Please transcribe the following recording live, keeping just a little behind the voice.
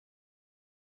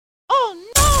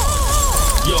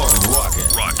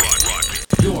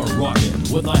You're rocking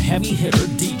with a heavy hitter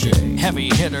DJ. Heavy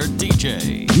hitter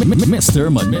DJ. Mr.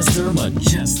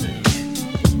 Mejustik.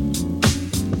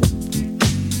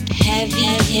 Heavy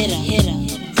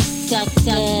hitter.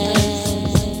 Sucker.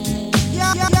 Yo,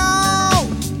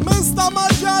 Mr.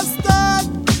 Mejustik.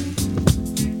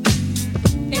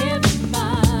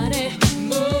 Everybody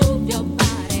move your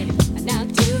body. Now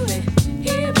do it.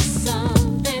 Here is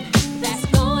something that's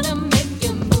gonna make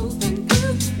you move and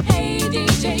groove. Hey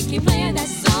DJ, keep playing that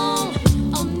song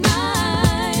all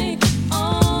night.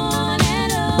 On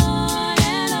and on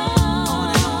and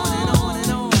on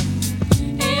and on.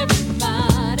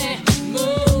 Everybody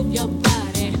move your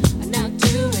body. Now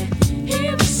do it.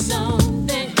 Here is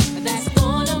something that's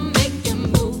gonna make you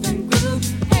move and groove.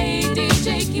 Hey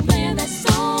DJ, keep playing that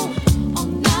song all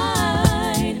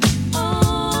night.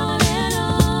 On and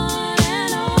on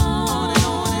and on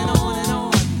and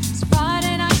on. It's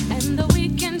Friday night and the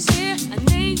weekend's here. I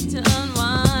need to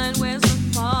unwind. Where's the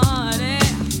party?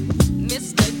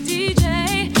 Mr. DJ,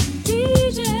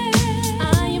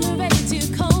 I am ready to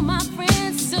call my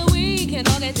friends so we can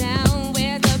all get down.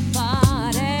 Where's the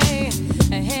party?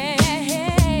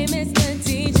 Hey, Mr.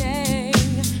 DJ.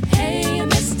 Hey,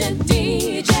 Mr.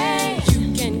 DJ. You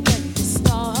can get this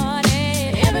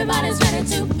started. Everybody's ready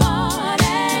to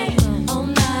party. All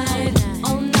night,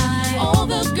 all night. All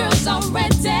the girls are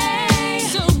ready.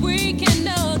 So we can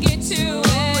all get to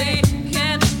it.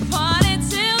 Can party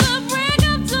till the break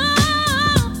of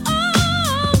dawn.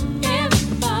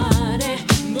 Everybody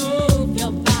move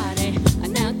your body.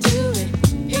 Now do it.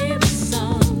 Here is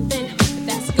something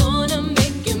that's gonna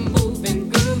make you move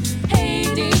and groove. Hey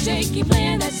DJ, keep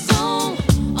playing that song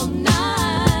all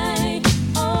night.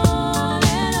 On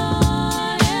and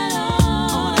on and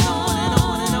on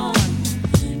and on.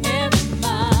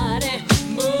 Everybody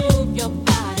move your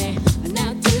body.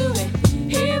 Now do it.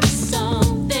 Here is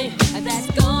something that's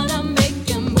gonna make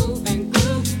you move and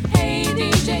groove. Hey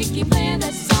DJ, keep playing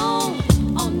that song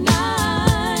all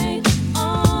night.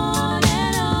 On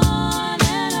and on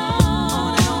and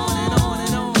on and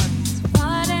on. It's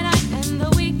Friday night and the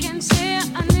weekend's here.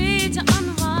 I need to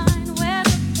unwind. Where's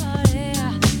the party?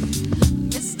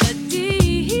 Mr.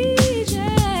 DJ,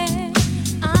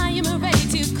 I am ready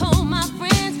to call my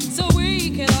friends so we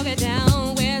can all get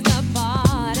down. Where's the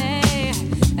party?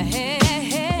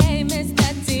 Hey, Mr.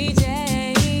 DJ.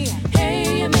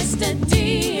 Hey, Mr.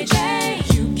 DJ.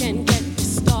 You can get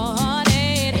this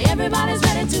started. Everybody's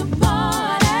ready to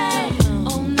party.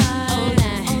 All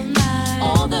night, all night.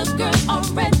 All the girls are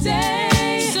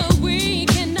ready. So we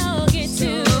can all get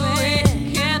to it.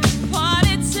 Can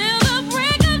party till the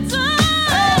break of dawn.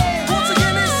 Hey, once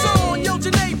again it's on. Yo,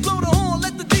 Janae, blow the horn.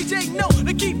 Let the DJ know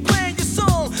to keep playing your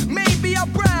song. Maybe I'll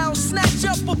browse, snatch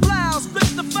up a blouse, flip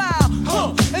the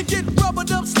file, and get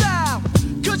rubbered up style.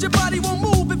 Cause your body won't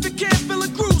move if you can't feel a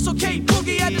groove. So Kate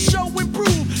Boogie had the show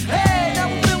improve. Hey, now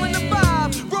we're feeling the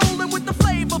vibe, rolling with the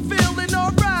flavor, feeling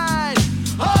alright.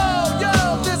 Oh,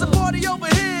 yo, there's a party over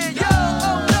here. Yo,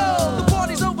 oh no, the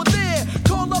party's over there.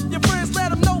 Call up your friends, let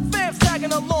them know fam's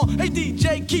tagging along. Hey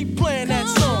DJ, keep playing that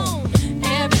song.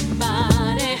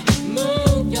 Everybody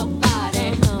move your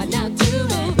body. Now do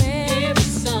it. Here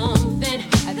is something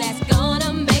that's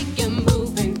gonna make you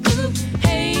move and groove.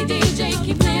 Hey DJ,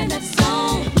 keep playing that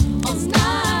song all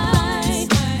night.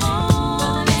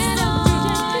 On and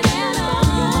on and on.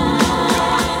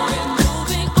 We're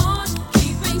moving on,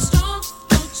 keeping strong.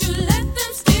 Don't you let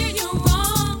them steer you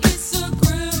wrong. It's a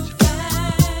groove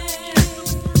thing.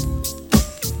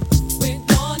 We're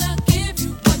gonna give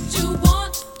you what you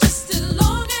want, just as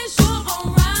long as you're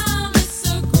around. It's a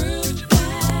groove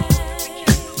thing.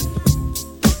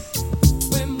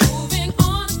 We're moving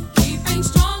on, keeping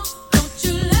strong. Don't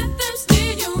you let them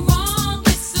steer you wrong.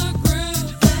 It's a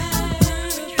groove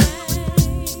thing.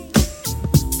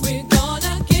 We're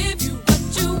gonna give you what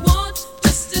you want,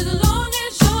 just as long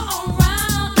as you're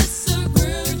around. It's a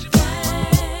groove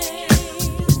thing.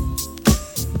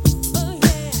 Oh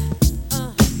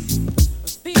yeah,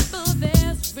 people,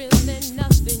 there's really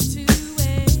nothing to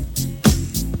it.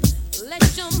 Let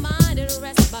your mind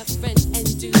rest, my friend, and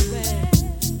do it.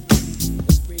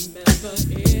 Remember,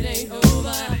 it ain't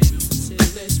over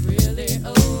till it's really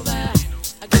over.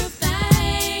 A good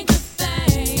thing,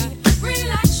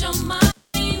 relax your mind.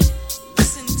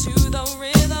 Listen to the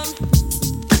rhythm,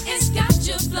 it's got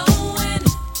you flowing.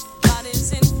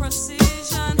 Body's in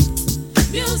precision,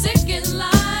 music is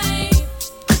life,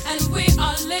 and we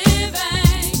are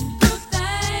living. Good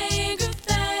thing, good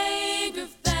thing,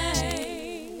 good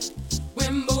thing.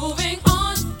 We're moving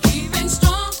on, keeping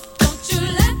strong. Don't you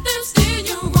let them steer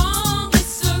you wrong.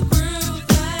 It's a groove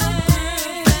thing.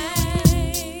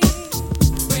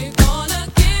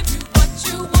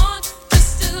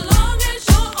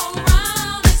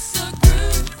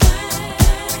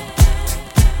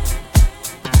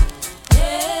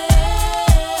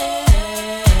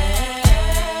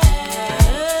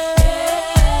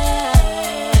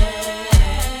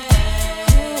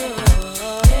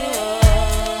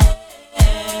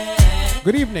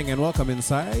 Good evening and welcome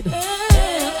inside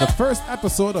the first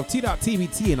episode of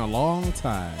T.TBT in a long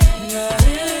time.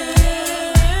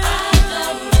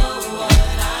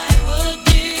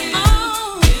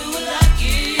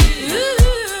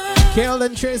 Kale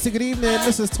and Tracy, good evening.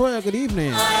 Mrs. Toya, good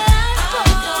evening.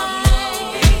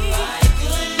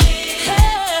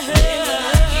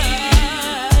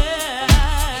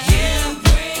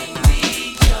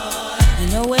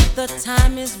 If the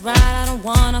time is right, I don't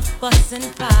wanna fuss and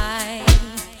fight.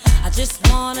 I just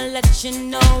wanna let you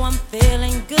know I'm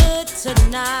feeling good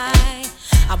tonight.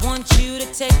 I want you to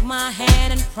take my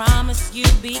hand and promise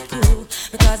you'll be cool,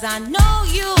 because I know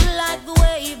you like the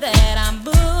way that I'm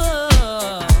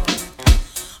moved.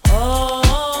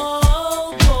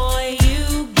 Oh boy,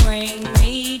 you bring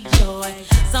me joy.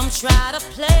 Some try to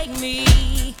plague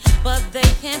me, but they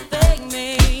can't fake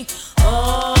me.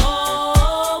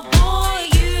 Oh boy,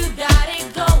 you got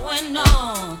it going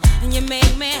on, and you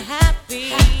make me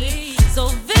happy, so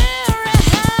very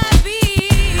happy.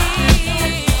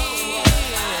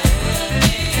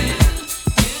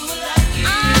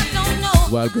 I don't know.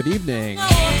 Well, good evening.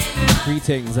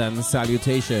 Greetings and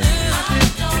salutations.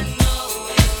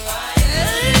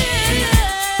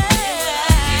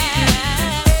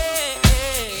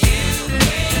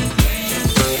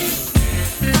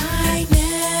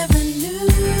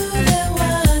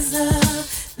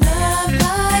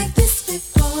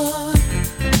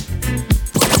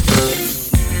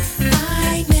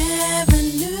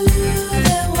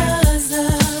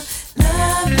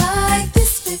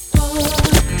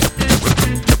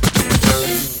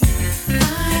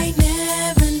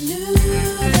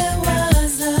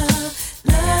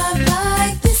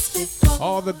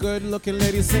 Good-looking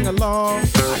ladies, sing along.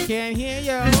 I can't hear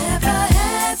you. Never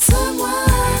had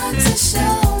someone to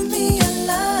show me a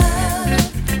love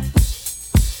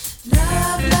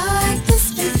like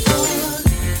this before.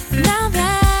 Now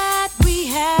that we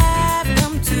have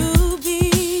come to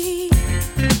be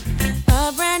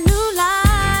a brand new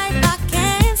life, I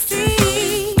can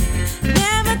see.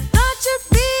 Never thought you'd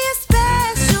be a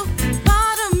special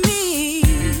part of me.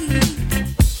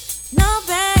 No,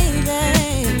 baby.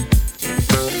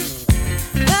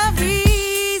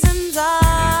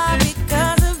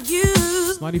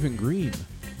 Not even green.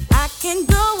 I can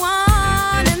go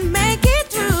on and make it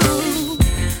through.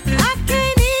 I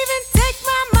can't even take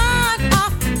my mind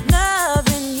off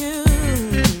loving you.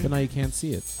 But now you can't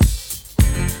see it.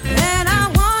 And I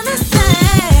wanna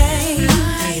say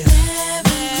I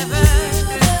never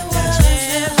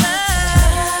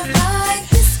like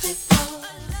this before.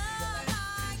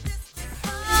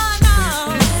 Oh,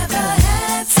 no. Never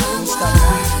had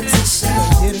someone to show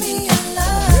me a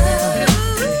love.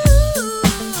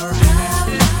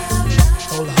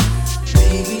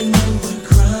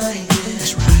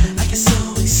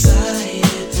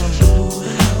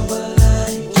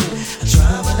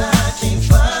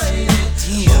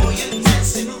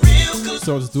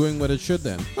 So it's doing what it should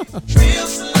then. You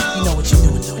know what you're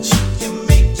doing, don't you? You're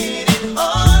making it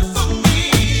hard for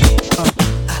me.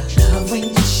 I love when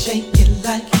you shake it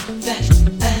like that.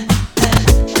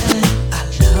 I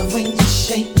love when you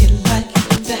shake it like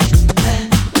that.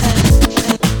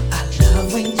 I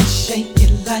love when you shake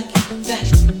it like that.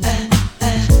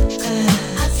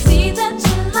 I see that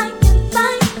you like it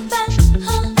like that.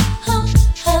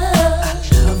 I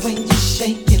love when you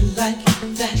shake it like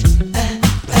that.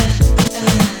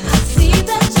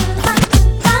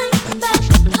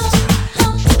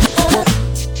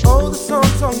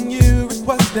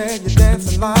 That you're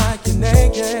dancing like you're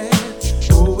naked.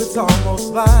 Oh, it's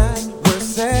almost like we're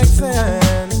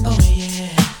sexing. Oh yeah.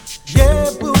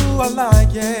 Yeah, boo, I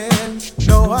like it.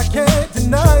 No, I can't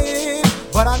deny it,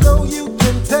 but I know you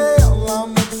can tell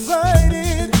I'm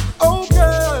excited. Oh,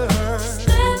 girl.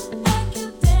 Step back,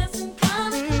 you're dancing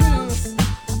coming close.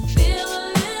 I feel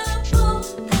a little pull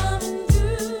coming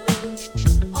through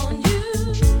on you.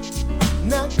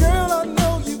 Now, girl, I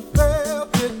know you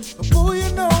felt it, but boo, you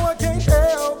know I can't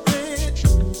help it.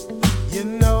 You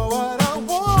know what I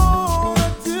wanna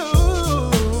do.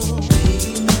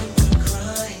 Baby, make me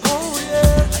cry. Oh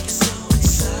yeah, I get so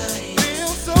excited.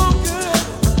 feels so good,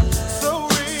 so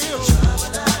real. Try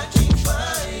but I can't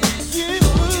find it. You,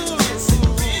 Dancing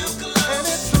real close. and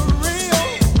it's for real.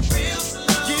 Real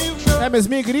slow. You know. Hey, Miss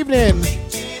Me, good evening. Making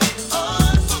it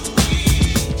hard for me.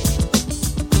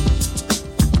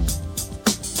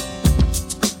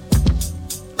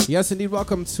 Yes, indeed.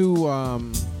 Welcome to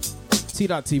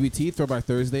T.TBT, Throwback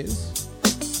Thursdays.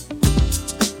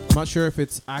 I'm not sure if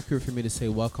it's accurate for me to say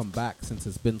welcome back since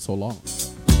it's been so long.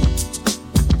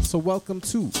 So welcome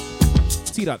to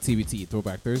T.TBT,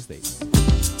 Throwback Thursdays.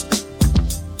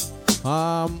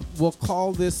 We'll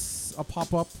call this is a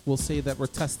pop-up. We'll say that we're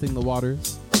testing the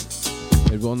waters.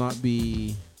 It will not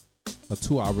be a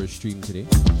 2-hour stream today.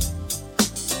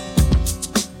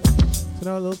 So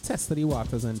now a little test of the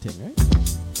waters and thing, right?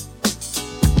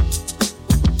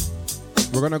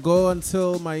 We're gonna go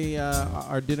until my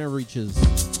our dinner reaches,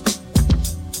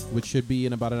 which should be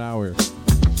in about an hour.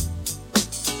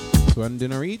 So when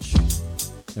dinner reach,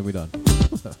 then we're done.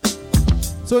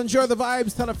 So enjoy the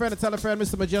vibes. Tell a friend to tell a friend.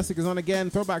 Mr. Mejustik is on again.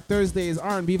 Throwback Thursdays,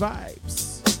 R&B vibes.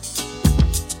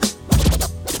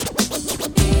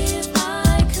 If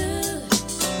I could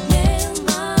nail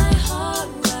my heart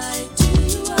right to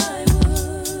you, I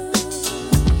would.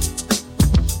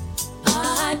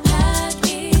 I'd pack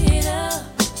it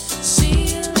up,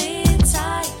 seal it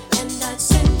tight, and I'd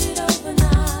send it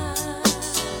overnight.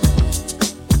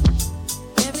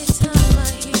 Every time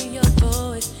I hear your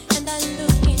voice and I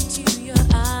look into your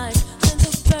eyes, there's a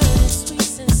very sweet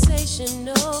sensation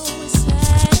always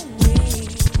had me.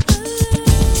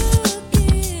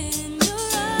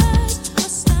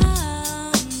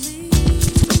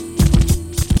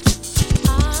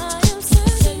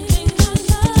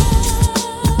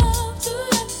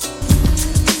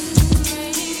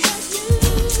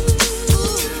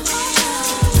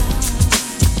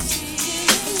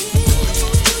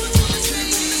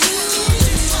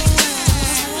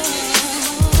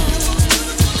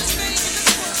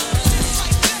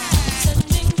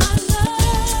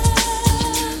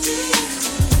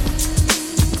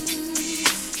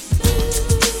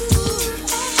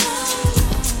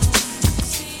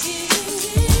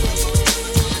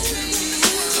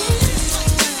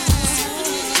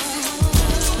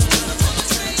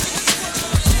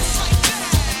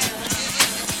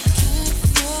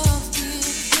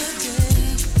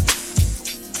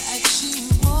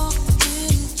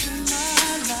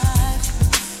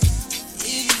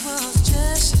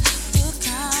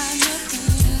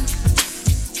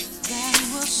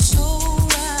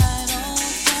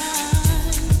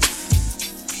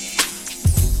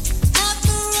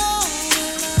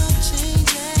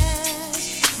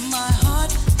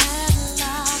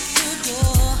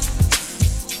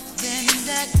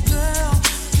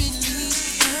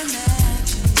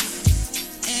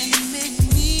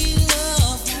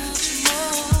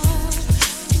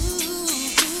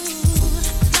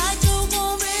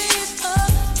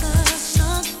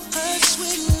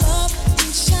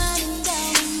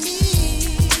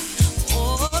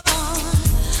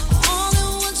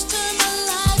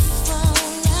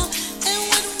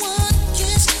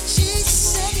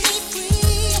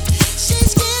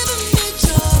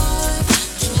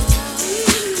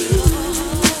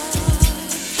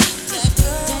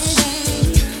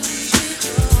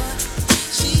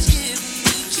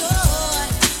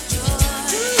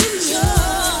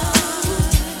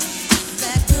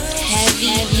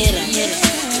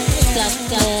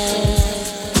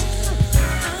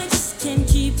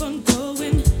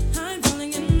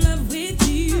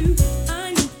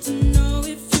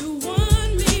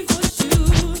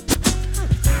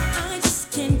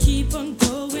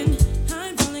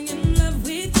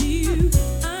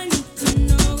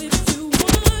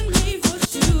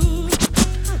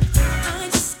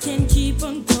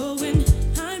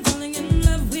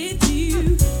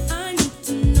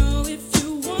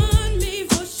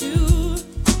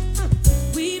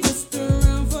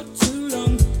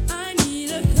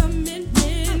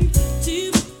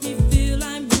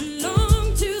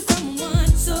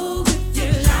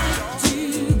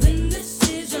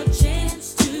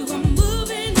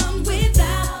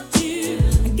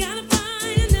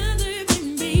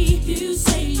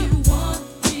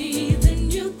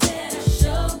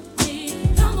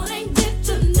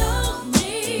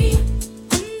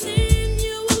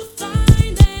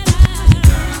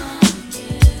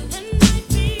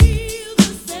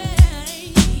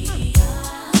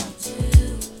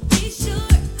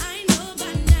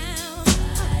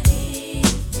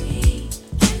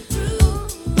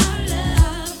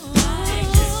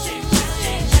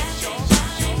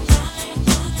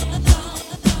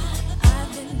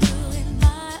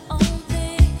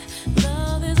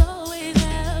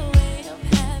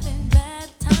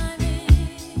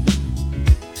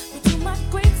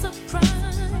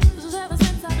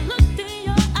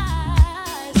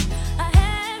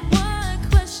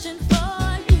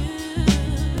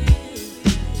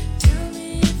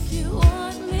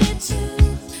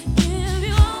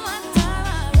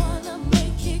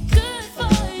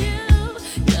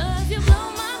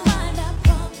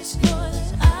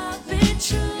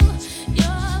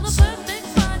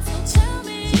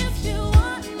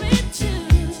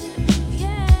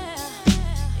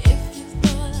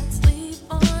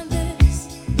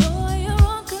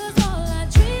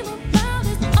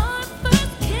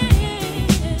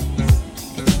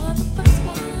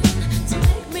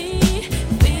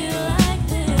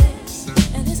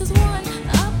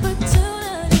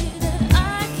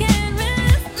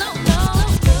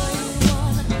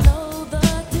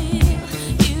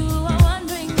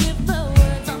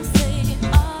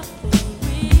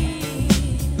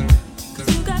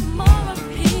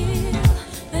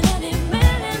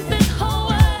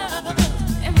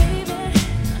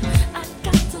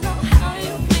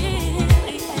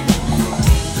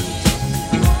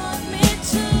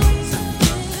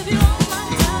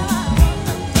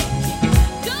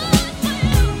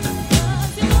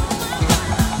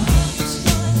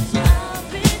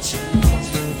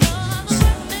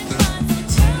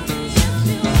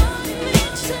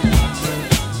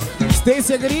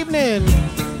 Stacia, good evening.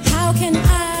 How can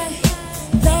I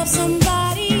love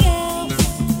somebody else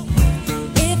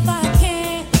if I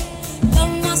can't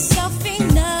love myself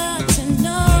enough to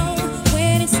know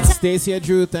when it's time? Stacia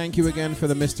Drew, thank you again for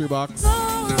the mystery box. I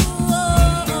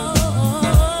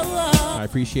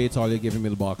appreciate all you giving me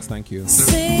the box. Thank you.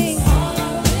 Sing all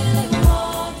I really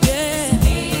want, yeah. To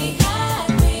be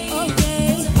happy,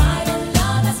 okay. To find a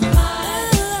love that's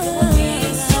mine, it would be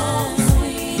so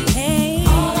sweet. Hey,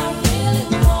 all I really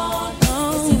want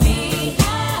is to be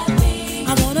happy. I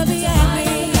wanna be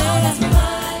happy, yeah. That's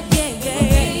mine, yeah,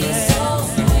 yeah, yeah. So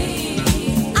sweet.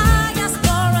 I ask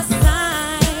for a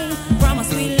sign from a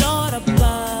sweet Lord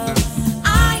above.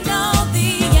 I know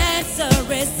the answer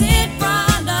is in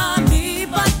front of me,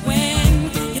 but when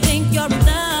you think you're in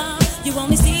love, you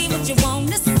only see what you want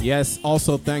to see. Yes,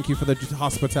 also thank you for the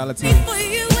hospitality. For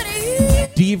you, what it is.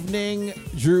 Good evening,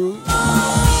 Drew. Oh,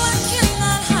 I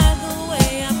cannot hide the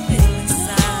way I feel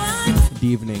inside. Good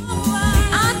evening. I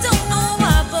don't know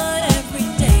why, but every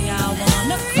day I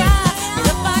wanna cry. But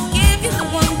if I give you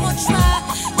one more try,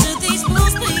 to these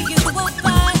blues for you will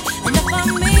find. And if I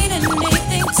mean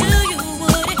anything to you,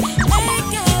 would it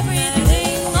make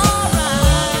everything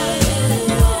alright?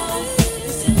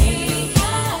 To be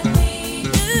happy,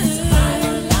 to find a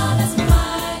love that's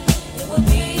mine, it would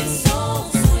be so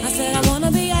sweet. I said I wanna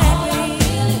be happy.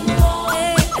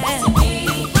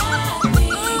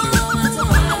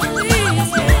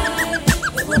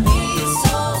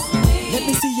 Let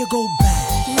me see you go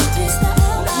back. Let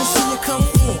me see you come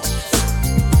forth.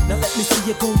 Now let me see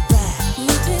you go back. Let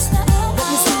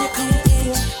me see you come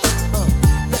forth.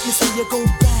 Let me see you go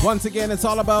back. Once again, it's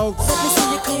all about Let me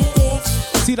see you come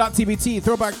forth. T.TBT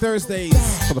Throwback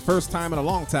Thursdays for the first time in a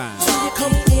long time. See you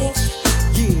come forth.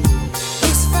 Yeah.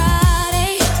 It's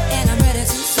Friday and I'm ready to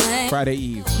sing. Friday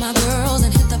Eve. My girls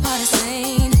and hit the party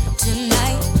scene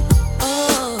tonight.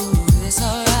 Oh, it's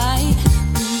alright.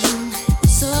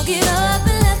 So get up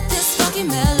and let this funky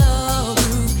mellow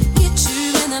groove get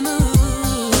you in the mood.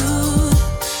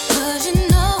 'Cause you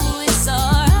know it's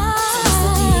alright.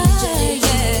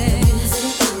 Yeah.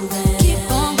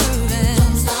 Keep on grooving.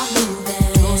 Don't stop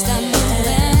moving. Don't stop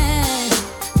moving.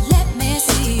 Let me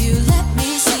see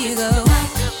you go. Back,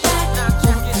 back,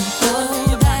 go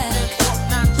back.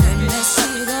 Let me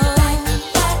see you go. Back,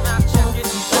 back,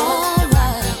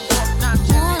 alright.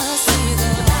 Wanna see you go.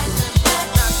 Back, back,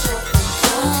 come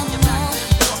on. Let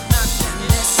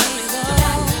me see you go.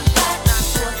 Back,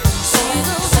 see you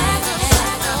go back.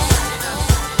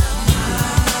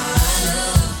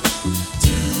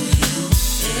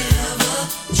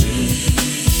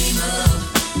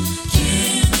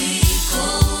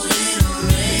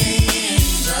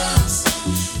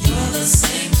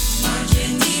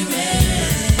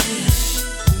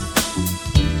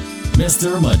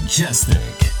 Mr.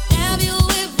 Mejustik. Have you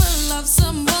ever loved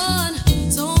someone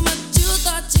so much you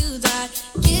thought you died?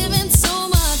 Giving so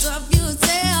much of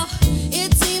yourself,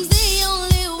 it seems the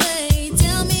only way.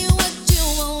 Tell me what you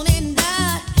want and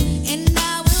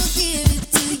I will give it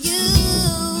to you.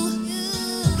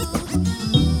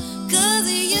 'Cause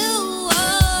you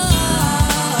are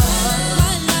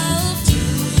my love. Do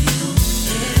you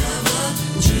ever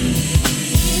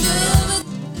dream of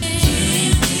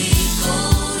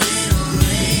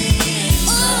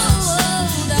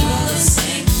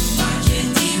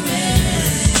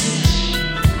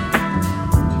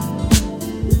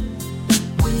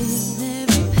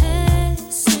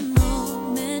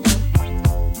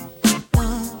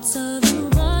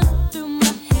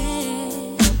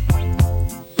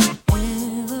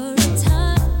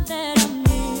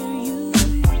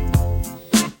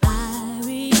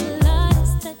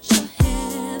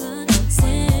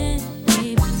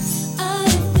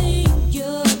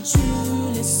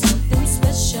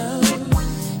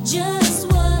just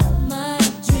what my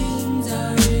dreams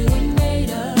are really made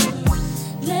of.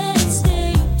 Let's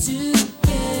stay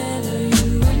together,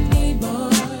 you and me,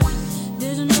 boy.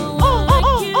 There's no one like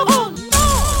you.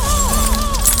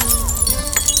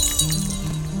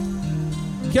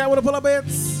 Can't with a pull up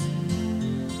bits.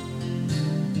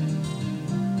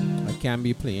 I can't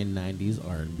be playing 90s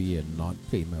R&B and not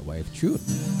play my wife tune.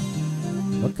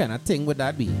 What kind of thing would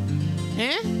that be?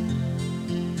 Eh?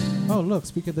 Oh, look,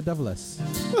 speak of the deviless.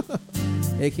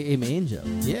 AKA my angel.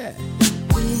 Yeah.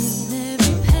 With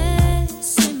every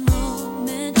passing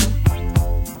moment,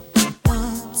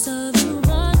 thoughts of you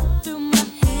run through my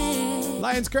head.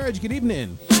 Lions Courage, good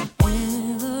evening.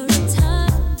 Every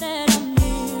time that I'm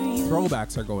near you,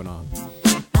 Throwbacks are going on.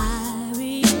 I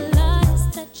realize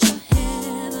that you're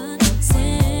heaven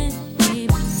sent, baby.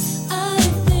 I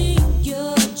think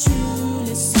you're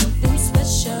truly something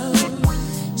special.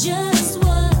 Just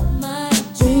what my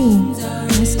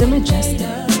Mr. Majestic.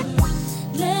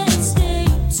 Let's stay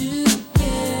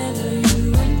together,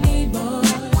 you and me, boy.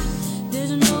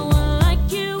 There's no one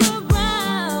like you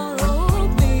around, oh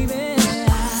baby.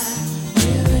 I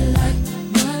really like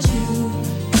what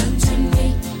you've done to me.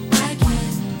 I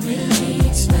can't really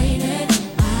explain it.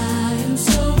 I am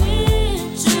so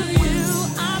into you.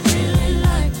 I really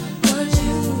like what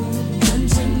you've done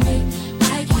to me.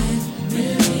 I can't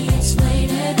really explain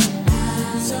it.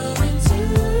 I'm so into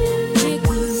you. It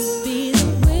could be the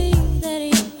way that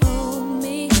you hold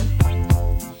me.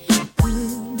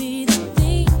 Could be the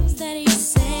things that you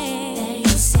say.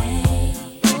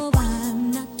 Oh,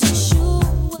 I'm not too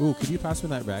sure. Ooh, could you pass me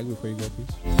that rag before you go,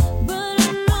 please? But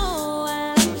I know I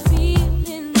like feeling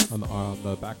this On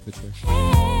the back of the chair. way.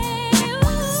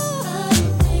 I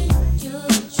think you're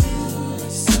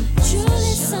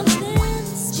truly something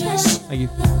special. Thank you.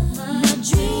 My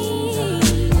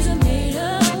dreams are made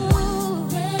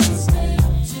of. Let's stay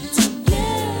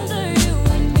together, you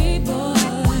and me, boy.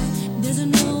 There's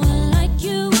no one like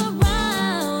you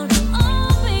around,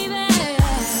 oh baby.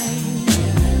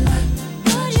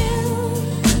 What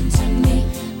you've done to me,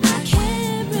 I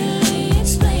can't really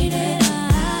explain it.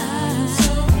 I'm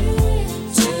so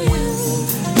into you.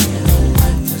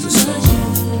 There's a song.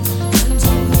 Done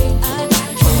to me, I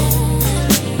can't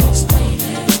really explain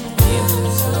it.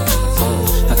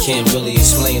 I can't really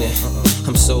explain it.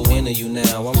 I'm so into you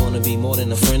now. I wanna be more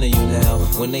than a friend of you now.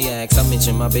 When they ask, I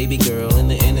mention my baby girl in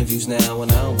the interviews now.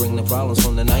 And I don't bring the problems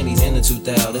from the 90s and the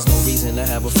 2000s. There's no reason to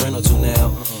have a friend or two now.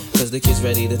 Cause the kid's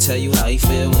ready to tell you how he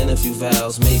feel in a few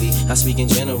vows. Maybe I speak in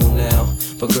general now.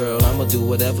 But girl, I'ma do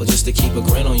whatever just to keep a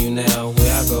grin on you now.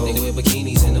 Where I go, they wear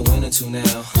bikinis in the winter too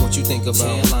now. What you think about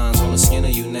tan lines on the skin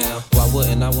of you now? Why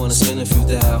wouldn't I wanna spend a few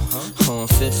thou on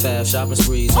Fifth Ave shopping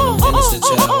sprees and them dinners to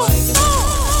chow? I ain't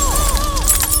gonna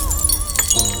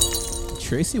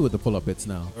Tracy with the pull-up bits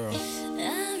now. I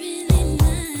really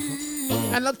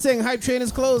like. And look, thing, Hype Train is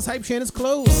closed. Hype Train is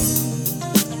closed.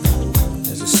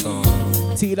 There's a song.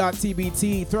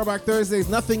 T.TBT. Throwback Thursdays.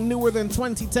 Nothing newer than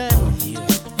 2010. Yeah.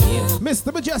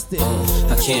 Mr. Majestic.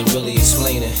 I can't really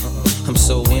explain it. I'm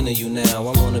so into you now.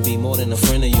 I wanna be more than a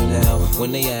friend of you now.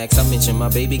 When they ask, I mention my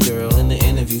baby girl in the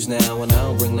interviews now. And I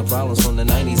don't bring the problems from the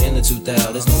 90s and the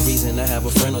 2000s. There's no reason to have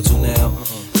a friend or two now.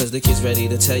 Cause the kid's ready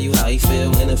to tell you how he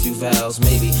feel in a few vows.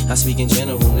 Maybe I speak in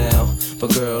general now.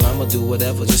 But girl, I'ma do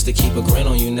whatever just to keep a grin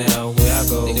on you now. Where I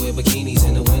go, they wear bikinis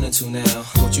in the winter too now.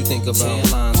 What you think about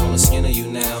tan lines on the skin of you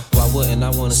now? Why wouldn't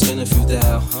I wanna spend a few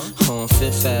thou on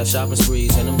Fifth Ave shopping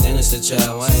sprees and them dinners to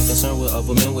chow? I ain't concerned what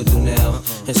other men would do now.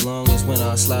 As long as when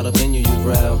I slide up in you, you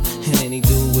growl. And any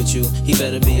dude with you, he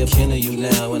better be a kin of you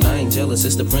now. And I ain't jealous,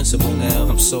 it's the principle now.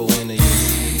 I'm so into you.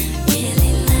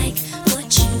 Really like what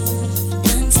you've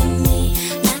done to me.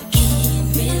 I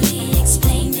can't really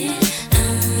explain it.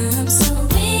 I'm so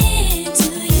into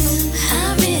you.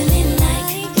 I really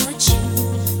like what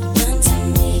you've done to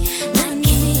me. I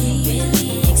can't really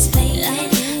explain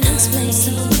it. I'm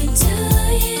so into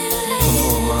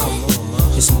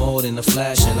you. It's more than a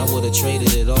flash, and I would've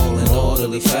traded it all in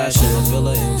orderly fashion. A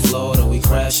villa in Florida, we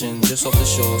crashing just off the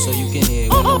shore, so you can hear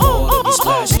when the water be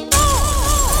splashing.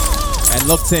 And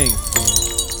look, thing.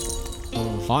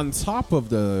 On top of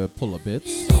the pull-up bits,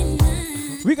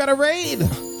 we got a raid.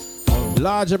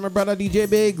 Large and my brother DJ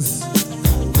Biggs.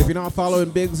 If you're not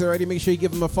following Biggs already, make sure you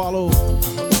give him a follow.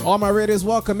 All my raiders,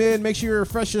 welcome in. Make sure you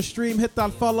refresh your stream. Hit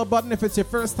that follow button if it's your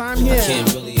first time I here.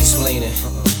 can't really explain it.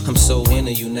 I'm so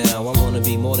into you now. I wanna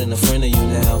be more than a friend of you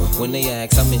now. When they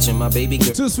ask, I mention my baby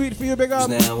girl Too sweet for you, big up.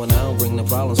 now. And I don't bring the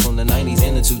problems from the 90s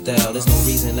and the 2000s. There's no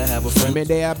reason to have a friend.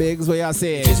 Midday Biggs, what y'all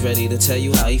say? He's ready to tell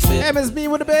you how he feel. MSB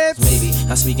with the bits. Maybe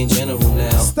I speak in general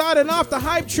now. Starting off the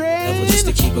hype train. Just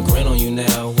to keep a grin on you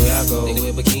now. Where I go, they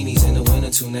wear bikinis in the winter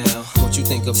too now. What you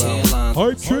think about tan lines?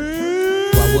 Hype train.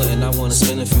 Why wouldn't I wanna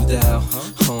spend a few thou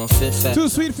on Fifth Ave? Too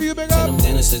sweet for you, big And them up.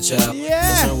 dinners to chow.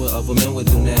 Yeah. Concerned what other men would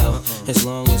do now. As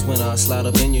long as when I slide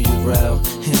up in you, you growl.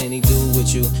 And any dude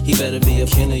with you, he better be a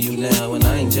kin of you now. And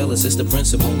I ain't jealous, it's the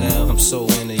principle now. I'm so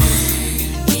into you.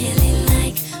 Really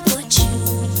like what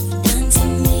you've done to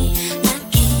me. I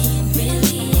can't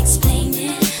really explain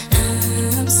it.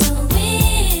 I'm so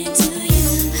into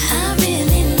you. I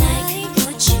really like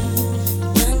what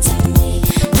you've done to me. I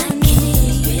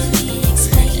can't really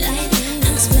explain it.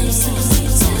 I'm so into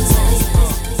you.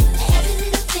 Every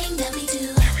little thing that we do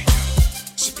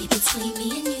should be between me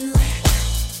and you.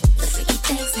 The freaky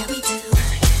things that we do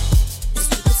is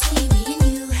be between me and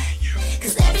you.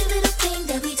 'Cause every little thing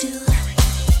that we do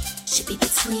should be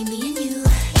between me and you.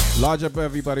 Large up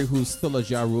everybody who's still a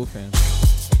Ja Rule fan.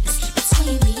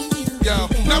 Between me and you. Yo,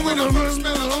 now when I'm spinning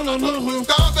on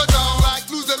the dog, like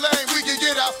lose the lane, we can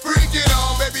get out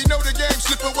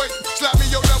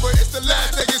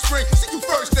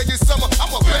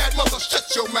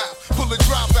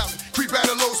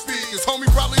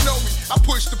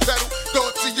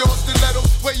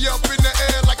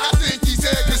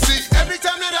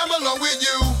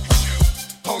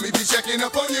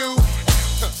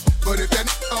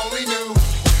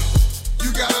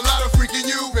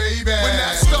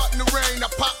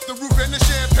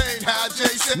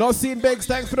No scene Biggs,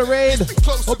 thanks for the raid.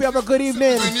 Hope you have a good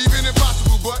evening. Ain't even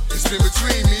impossible, but it's been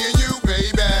between me and you,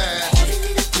 baby. Every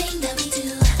little thing that we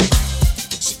do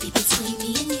should be between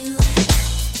me and you.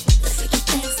 The freaky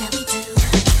things that we do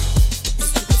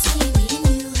is between me and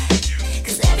you.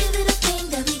 'Cause every little thing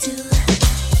that we do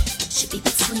should be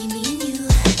between me and you.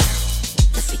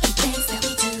 The freaky things that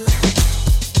we do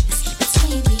is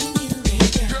between me and you,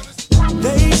 baby.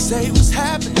 They say what's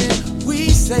happening, we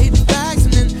say the facts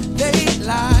and then they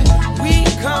lie. We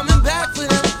coming back for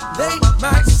them, they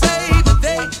might say, but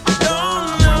they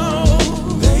don't know.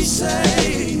 They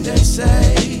say,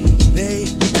 they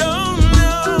don't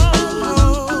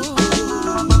know.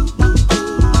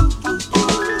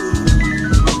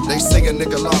 They say a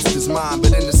nigga lost his mind,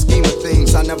 but in the scheme of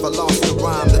things, I never lost the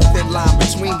rhyme. The thin line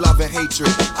between love and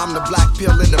hatred. I'm the black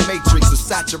pill in the matrix of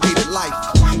saturated life.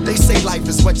 They say life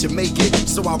is what you make it,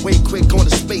 so I wait quick on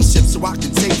the spaceship so I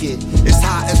can take it. It's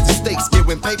high as the stakes get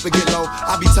when paper get low.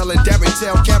 I be telling Derek,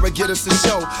 tell Kara, get us a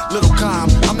show. Little calm,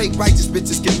 I make righteous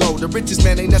bitches get low. The richest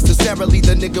man ain't necessarily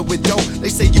the nigga with dope. They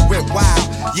say you went wild,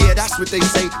 yeah, that's what they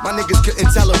say. My niggas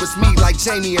couldn't tell it was me like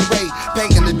Jamie and Ray.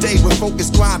 Painting the day with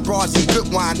focused grind, bras and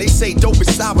good wine. They say dope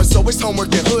is sour, so it's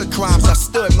homework and hood crimes. I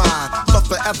stood mine, but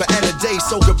forever and a day,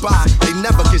 so goodbye. They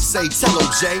never could say, tell them,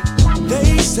 Jay.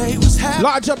 They say what's happening.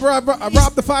 Large up, Rob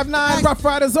the 5'9", Rough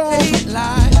Riders on. They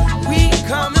lie. We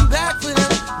coming back for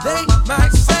them. They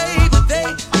might say, but they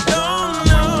don't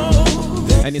know.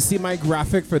 And you see my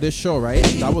graphic for this show, right?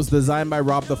 That was designed by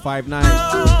Rob the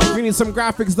 5'9". We need some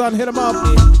graphics done. Hit him up.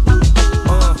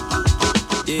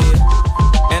 Yeah.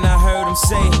 And I heard him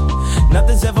say,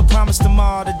 nothing's ever promised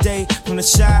tomorrow today. From the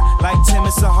shy like Tim,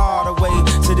 it's a harder way.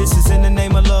 So this is in the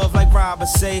name of love, like Robert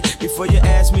say. Before you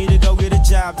ask me to go get a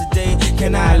job today,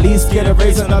 can I at least get a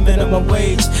raise on the minimum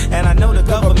wage? And I know the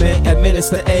government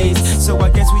administer AIDS, so I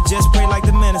guess we just pray like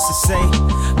the minister say.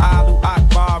 Alu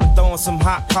Akbar and throwing some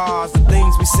hot cars. The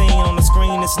things we seen on the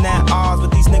screen, it's not ours.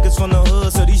 But these niggas from the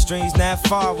hood, so these dreams not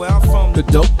far. Where I'm from, the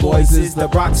dope boys is the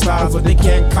rock stars, but they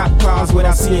can't cop cars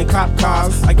without seeing cop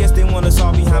cars. I guess they want us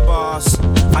all behind bars.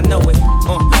 I know it,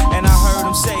 and I heard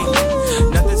him say,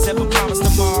 nothing's ever promised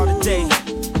tomorrow today.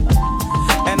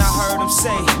 And I heard him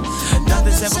say,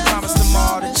 nothing's ever promised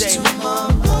tomorrow today.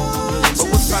 But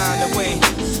we'll find a way.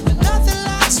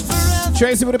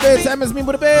 Tracy with the bits, Emma's me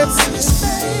with the bits.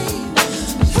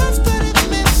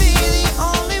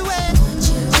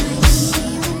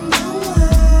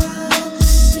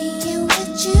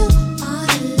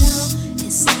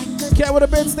 Cat with the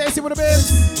bits, Stacy with the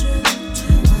bits.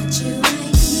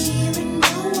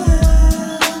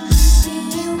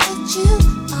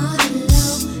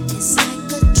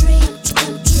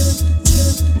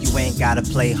 You ain't gotta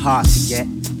play hard to get.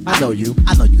 I know you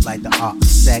like the art of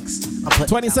sex.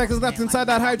 20 seconds left inside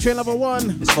that hype train level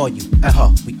 1. It's for you,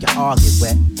 we can all get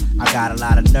wet. I got a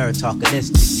lot of nerve talking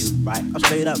this to you, right? I'm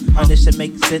straight up, this should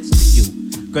make sense to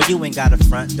you. Girl, you ain't got a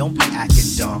front, don't be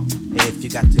acting dumb. Hey, if you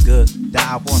got the good, then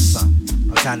I want some.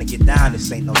 I'm trying to get down,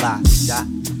 this ain't no lie, die.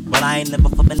 But I ain't never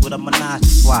fucking with a menage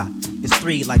a trois. It's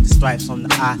 3 like the stripes on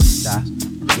the eye, die.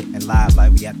 Getting live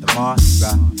like we at the Mardi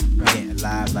Gras. Getting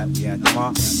live like we at the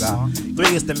Mardi Gras.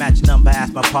 3 is the magic number,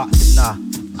 ask my partner, nah.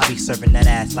 I be serving that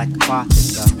ass like a partner,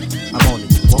 I'm only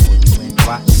what you ain't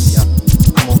watching, yeah.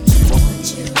 I'm only what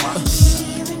you ain't watching.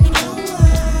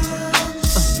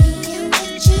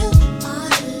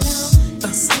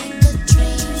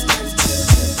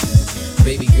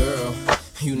 Baby girl,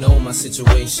 you know my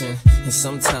situation, and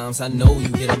sometimes I know you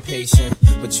get impatient,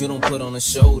 but you don't put on a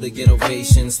show to get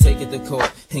ovations. Take it to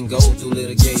court and go through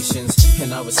litigations,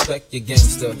 and I respect your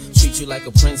gangster. Treat you like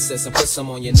a princess and put some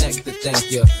on your neck to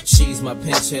thank you. She's my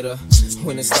pinch hitter.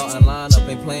 When the starting lineup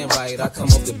ain't playing right, I come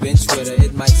off the bench with her.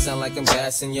 It might sound like I'm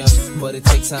gassing ya, but it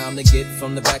takes time to get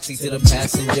from the backseat to the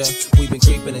passenger. We've been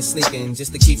creeping and sneaking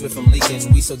just to keep it from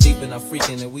leaking. We so deep in our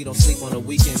freaking and we don't sleep on the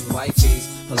weekend. Wifey's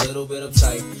a little bit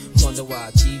uptight. Wonder why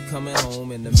I keep coming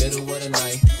home in the middle of the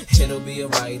night. It'll be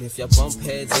alright. If y'all bump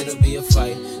heads, it'll be a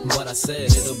fight. What I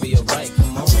said, it'll be alright.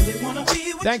 Come on.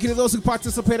 Thank you to those who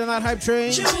participate in that hype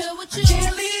train. I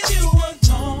can't leave you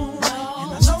alone.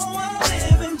 And I know I'm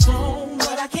living wrong,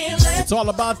 but I can't let It's all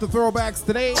about the throwbacks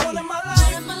today. all of my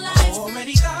life.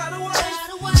 Already got away.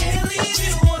 Can't leave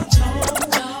you alone.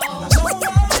 And I know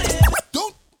I'm living.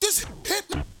 Don't this hit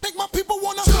make my people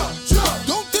wanna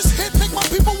Don't this hit make my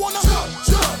people wanna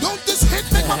Don't this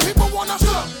hit make my people wanna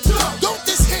Don't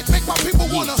this hit make my people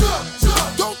wanna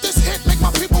Don't this hit make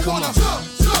my people wanna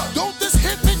Don't this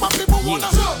hit make my people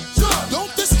wanna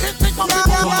Don't this hit make my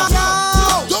people wanna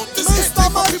Don't this hit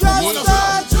make my people wanna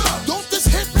Don't this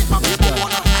hit make my people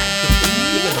wanna.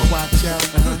 You better watch out.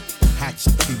 Hot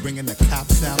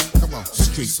rocks out. Come on,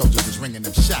 street soldiers is ringing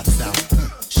them shots out.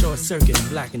 Short circuit and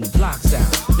blacking the blocks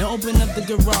out. Now open up the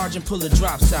garage and pull the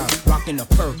drops out. Rocking the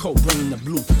fur coat, bringing the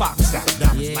blue fox out.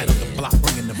 Diamonds light up the block,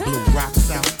 bringing the blue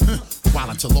rocks out. While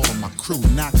until all of my crew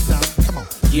knocks out. Come on,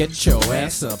 get your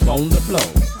ass up on the floor.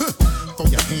 Throw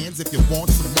your hands if you want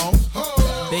some more.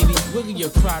 Baby, wiggle your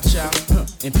crotch out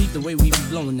and peep the way we be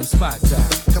blowing them spots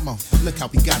out. Come on, look how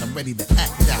we got them ready to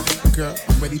act out. Girl,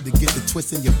 I'm ready to get the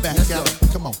twist in your back out.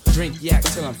 Come on, drink yak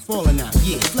till I'm falling out.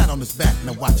 Yeah, flat on his back,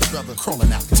 now watch your brother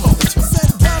crawling out. Talk to him.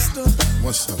 Said Buster,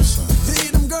 what's up, son?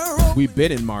 see them girl. We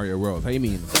been in Mario World. How you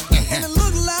mean? And it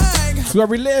look like It's where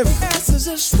we live. asses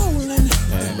are swollen.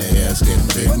 And their ass getting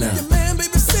big But now. if your man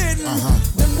baby sitting,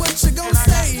 then what you gonna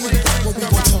say? What we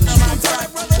gonna tell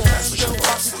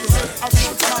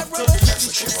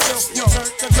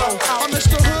I'm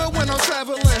Mr. Hood when I'm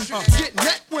traveling. Get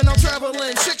neck when I'm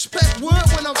traveling. Six pack wood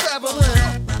when I'm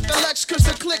traveling. The Lex cause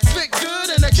the click fit good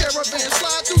and the caravan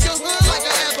slide through your hood like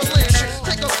an avalanche.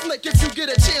 Take a flick if you get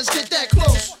a chance, get that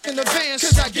close. In the van,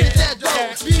 cause I get that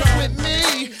dough. Eat with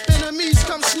me. Enemies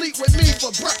come sleep with me for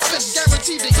breakfast.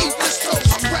 Guaranteed to eat this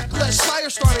toast. I'm reckless. Fire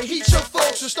starter, heat your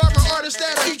folks. And start an artist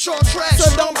that'll eat your tracks.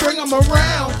 So don't bring them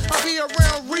around. I be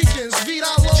around Ricans. Vida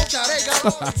loca. They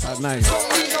got Nice. don't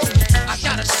need no. I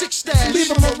got a six stash. Leave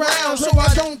them around so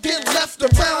I don't get left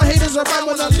around. Haters around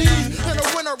when I leave. In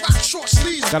the winter, rock short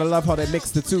sleeves. Gotta love how they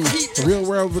mix the two. The real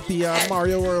world with the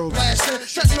Mario World. Blasting,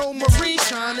 techno marine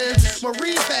shining,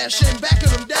 marine fashion, backing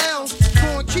them down.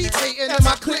 Going keep hating, and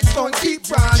my click gon' keep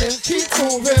grinding, keep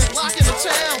moving, locking the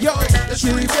town. Yo, it's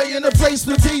really way in the place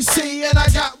to DC, and I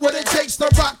got what it takes to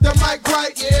rock the mic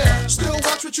right, yeah. Still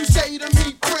watch what you say to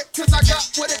me, prick, cause I got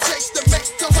what it takes to make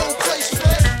the whole place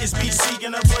fit. It's BC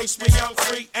in a place with young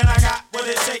free, and I got what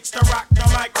it takes to rock the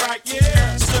mic right,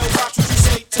 yeah. Still watch what you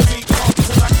say to me,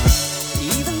 cause I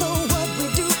Even though what we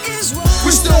do is wrong, we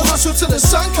still hustle till the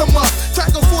sun come up. Crack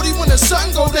a 40 when the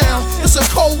sun go down. It's a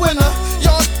cold winter,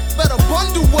 y'all better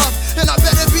bundle up. And I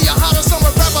better be a hotter summer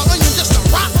rapper onion just to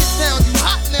rock it down. You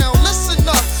hot now, listen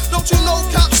up. Don't you know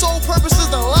cops' sole purpose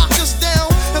is to lock us down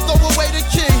and throw away the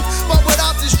key? But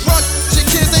without this drug, your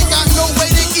kids ain't got no way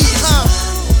to eat, huh?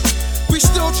 We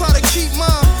still try to keep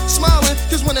mom smiling,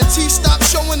 cause when the teeth stop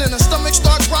showing and the stomach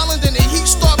start growling, then the heat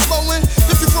start blowing.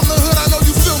 If you from the hood, I know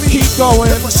you feel me. Keep going.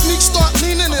 If a sneak start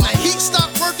leaning and the heat stop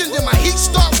working, then my heat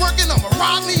start working. I'ma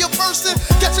rob me a person,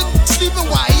 catch it sleeping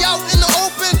while he out in the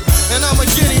open, and I'ma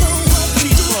get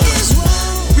him.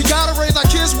 We gotta raise our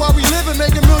kids while we live and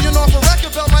make $1 million off a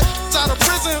record belt. My out of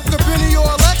prison, the Benny or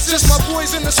Alexis. My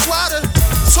boys in the squatter.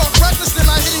 Talk reckless, then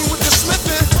I hit him with the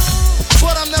slipping.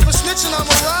 But I'm never snitching, I'm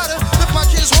a rider. If my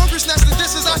kids hungry, snatch the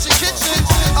dishes out your kitchen.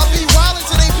 I'll be wildin'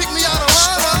 till they pick me out a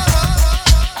rider.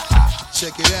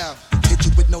 Check it out. Hit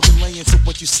you with no delaying, so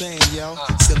what you saying, yo?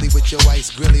 Silly with your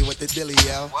ice, grilly with the dilly,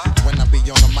 yo. When I be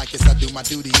on the mic, yes, I do my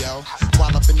duty, yo.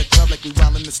 While up in the club like we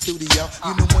while in the studio.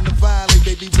 You know when to violate,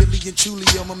 baby, really and truly,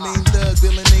 yo. My main thug,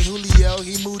 Dylan ain't Julio,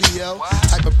 he moody, yo.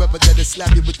 Type of brother that'll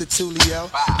slap you with the tulio.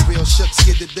 Real shook,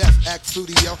 scared to death, act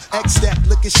fruity, yo. X that,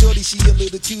 looking shorty, she a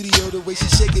little cutie, yo. The way she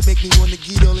shake it make me wanna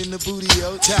get all in the booty,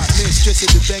 yo. Top mistress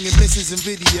of the banging misses and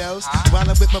videos. While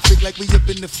I'm with my freak like we up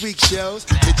in the freak shows.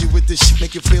 Hit you with the shit,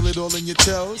 make you feel it all in your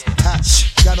toes. Hot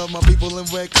got all my people in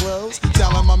red clothes.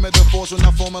 Telling my metaphors when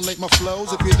I formulate my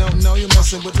flows. If you don't know, you're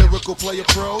messing with lyrical player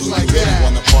pros. Like you really that.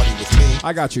 wanna party with me?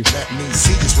 I got you. Let me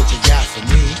see just what you got for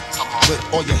me. Put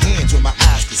all your hands where my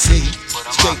eyes can see.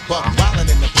 Straight buck wildin'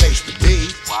 in the place to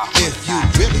be. If you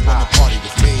really wanna party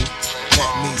with me,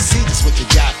 let me see just what you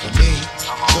got for me.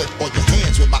 Put all your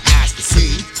hands where my eyes can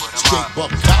see. Straight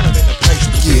buck wildin' in the place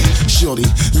to be. Yeah, shorty,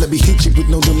 let me hit you with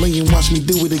no delay and watch me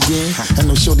do it again. I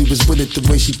know shorty was with it the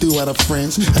way she threw out her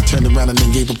friends. I turned around and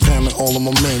then gave a pound to all of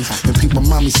my men. And people,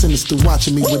 mommy sinister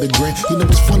watching me with a grin. You know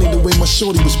it's funny the way my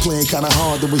shorty was playing kinda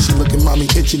hard. The way she looking mommy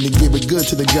itching to give it good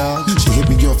to the God. She hit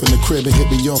me off in the crib and hit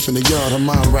me off in the yard. Her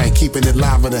mind right, keeping it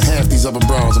live with half these other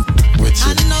bras. I'm with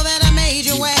you. I know that I made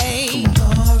you wait Come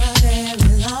on. for a very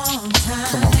long time.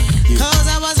 Come on. Yeah. Cause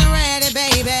I wasn't ready,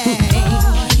 baby.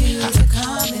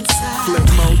 Flip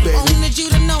mode, baby. Wanted you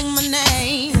to know my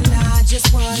name, and I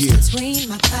just was between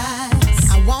my thighs.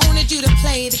 I wanted you to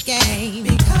play the game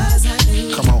because I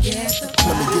knew Come on. you'd get the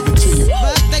Let me give it to you.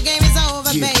 But the game is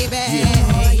over, Yeah, baby.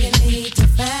 yeah. All you need to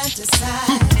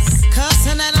fantasize. Cause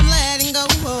tonight I'm letting go.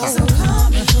 So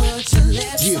come and put your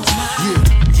lips Yeah, on mine.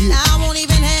 yeah, yeah. I won't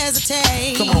even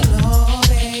hesitate. Come on. No,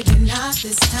 baby, not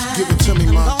this time. Give it to me,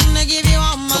 ma. I'm gonna give you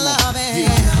all my Come on. loving.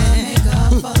 Yeah. Make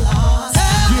up for lost time.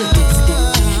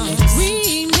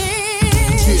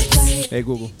 Remix. Hey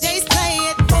Google. Jace, play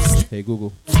it. Hey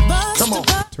Google. Come on.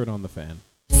 Turn on the fan.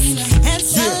 and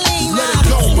Selena. Let it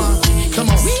go, man. Come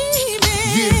on.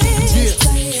 Yeah.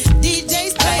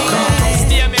 DJ's playing.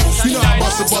 You know how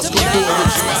bust gon' do it.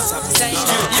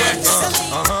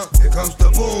 Here comes the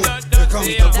boom. Here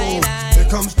comes the boom. Here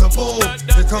comes the boom.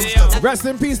 Here comes the boom. Rest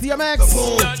in peace, DMX. The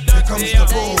boom. Here comes the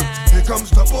boom. Here comes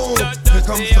the boom. Here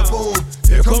comes the boom.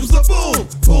 Here comes the boom.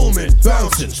 Booming,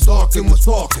 bouncing. Stalking was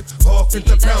talking. Talking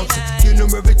to pouncing. Get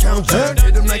him every counter.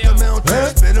 Hit him like a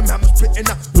mountain. Spit him, hammer spitting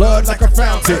out blood like a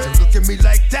fountain. Look at me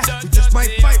like that. We just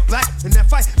might fight black. And that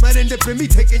fight might end up in me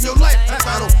taking your life.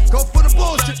 I don't go for the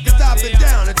bullshit, cause I've been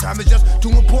down. And time is just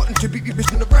too important to be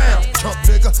bitching around. Chump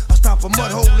nigga, I stop a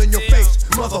mud hole in your face.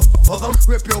 Mother,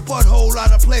 rip your butthole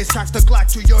out of place. Cock the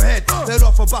Glock to your head. Let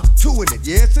off about 2 in it.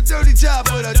 Yeah, it's a dirty job,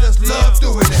 but I just love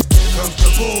doing it. Here comes the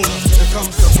boom. Here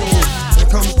comes the boom. Here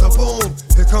comes the boom.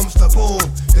 Here comes the boom.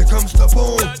 Here comes the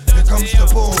boom. Here comes the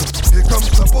boom. Here comes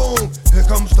the boom. Here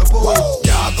comes the boom.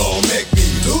 Y'all gon' make me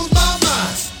lose my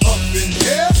mind. Up in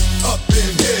here, up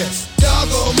in here. Y'all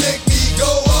gon' make me go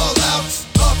all out.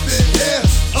 Up in here,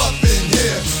 up in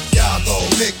here. Y'all gon'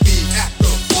 make me act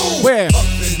a fool. Where? Up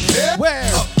in here,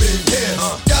 where? Up in here.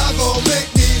 Y'all gon'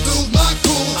 make me lose my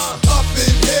cool. Up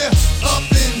in here, up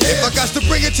in here. If I got to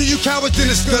bring it to you cowards, then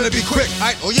it's gonna be quick.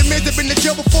 Aight, all your mans have been to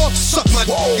jail before, suck my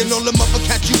dick. And all them other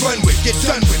cats you run with, get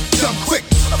done with, dumb quick.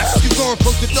 After you go and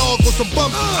poke the dog with some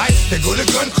bumps, aight, they go to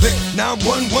gun click. Now I'm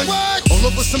 1-1, all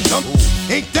over some dump.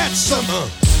 Ain't that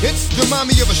something? It remind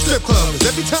me of a strip club. Cause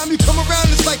every time you come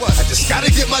around, it's like, I just gotta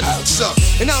get my sucked.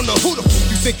 And I don't know who the f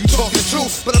you think you talking to,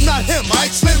 but I'm not him, aight,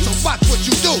 Slim, so watch what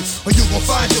you do. Or you gon'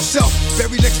 find yourself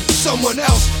buried next to someone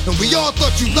else. And we all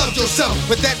thought you loved yourself,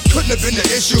 but that couldn't have been the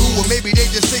issue. Or maybe they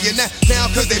just saying that now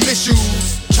cause they miss you.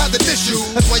 Try to diss you,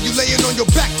 that's why you laying on your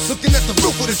back, looking at the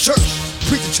roof of the church.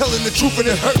 Preacher telling the truth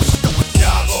and it hurts.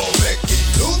 Y'all gon' make me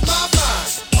lose my mind.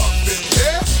 Up in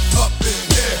here, up in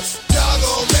here. Y'all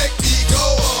gon' make me go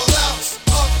all out.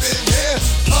 Up in here,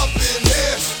 up in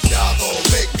here. Y'all gon'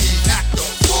 make me act a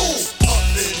fool. Up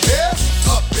in here,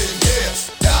 up in here.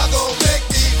 Y'all gon' make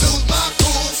me lose my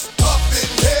cool. Up in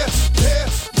here, here.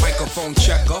 Microphone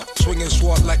checker, swinging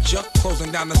sword lecture,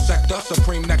 closing down the sector,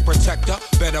 supreme neck protector.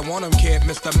 Better want him, kid,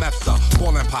 Mr. Mepsa.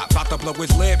 Ballin' pop, about to blow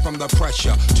his lid from the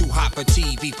pressure. Too hot for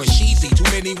TV, for cheesy. Too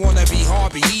many wanna be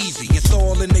hard, be easy. It's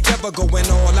all in together, going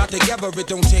all out together. It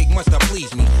don't take much to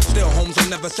please me. Still, homes are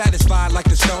never satisfied like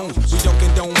the Stones. We don't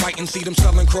condone writing, see them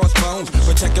selling crossbones.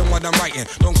 Protecting what I'm writing,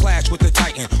 don't clash with the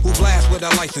Titan who blast with a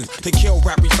license to kill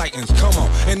rap recitants. Come on,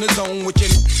 in the zone with your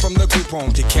from the group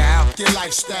home to Cal. Your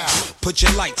lifestyle. Put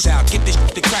your lights out, get this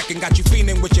to crackin', got you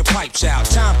feeling with your pipes out.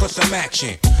 Time for some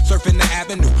action. Surfing the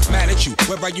avenue, mad at you.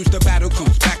 Where I used to battle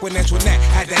cruise, back when Antoinette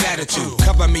had that attitude.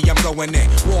 Cover me, I'm going in.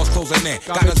 Walls closing in.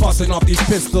 Got us busting off these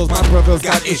pistols. My brothers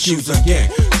got issues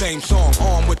again. Same song,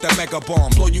 armed with the mega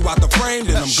bomb. Blow you out the frame,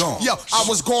 then I'm gone. Yo, I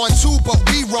was going too, but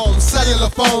we roam. Cellular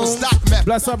phones, stock map.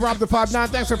 Bless up, Rob the 5'9".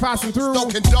 Thanks for passing through.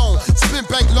 Don't condone. Spin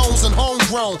bank loans and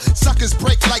homegrown. Suckers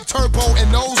break like turbo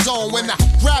and ozone. When I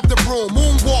grab the broom,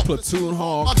 moonwalk. Platoon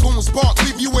hall. My goons bark,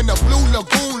 leave you in the blue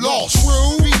lagoon lost.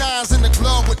 True. 3-9s in the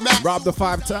club with Mac. Rob the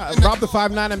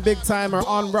 5'9" and Big Time are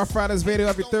on Rough Riders Radio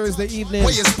every Thursday evening.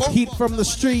 Heat from the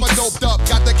streets. Doped up,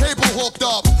 got the cable hooked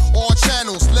up. All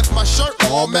channels, lift my shirt,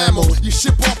 all mammal. You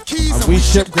ship off keys and we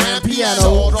ship grand piano.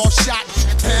 Sword off shot,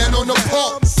 hand on the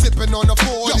pump, sipping on the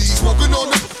 40, smoking on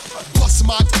the bust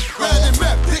my red and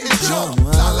map, didn't jump.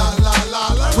 La la la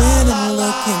la la. When I'm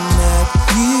looking at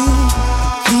you,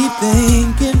 I keep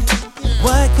thinking,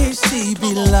 why can't she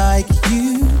be like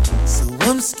you? So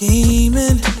I'm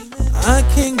scheming, I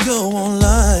can't go on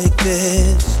like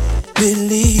this,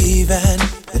 believing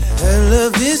that her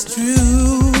love is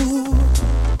true.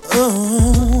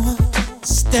 Oh,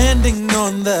 standing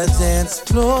on the dance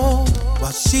floor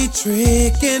while she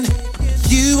tricking.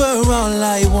 You are all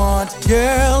I want,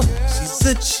 girl. She's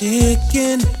a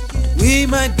chicken. We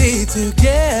might be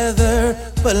together,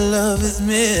 but love is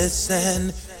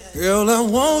missing. Girl, I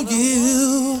want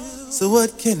you. So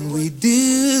what can we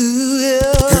do?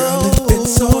 Girl, if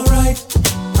it's alright,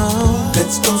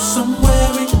 let's go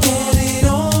somewhere and get it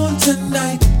on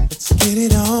tonight. Let's get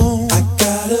it on. I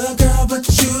got a girl, but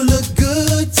you look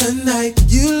good tonight.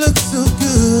 You look so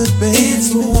good, baby.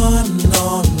 It's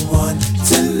one-on-one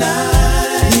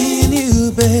tonight. Me and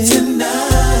you, baby.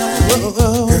 Tonight.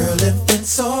 Whoa. Girl, if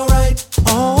it's alright,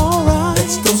 alright.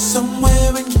 Let's go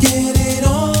somewhere and get it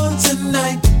on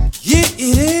tonight. Get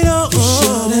it on. You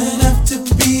shouldn't have to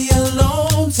be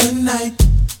alone tonight.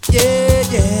 Yeah,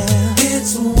 yeah.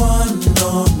 It's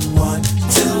one-on-one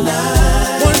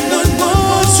tonight.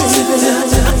 One-on-one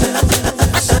tonight.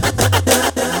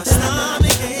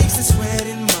 Stomach aches and sweat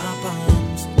in my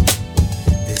bones.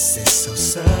 There's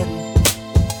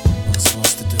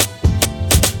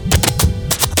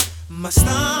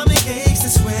stomach aches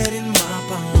and sweat in my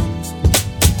bones.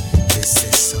 This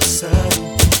is so sudden.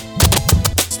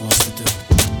 What's supposed to do?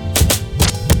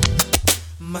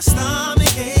 My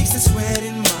stomach aches and sweat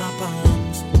in my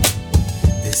bones.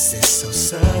 This is so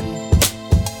sudden.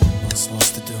 What I'm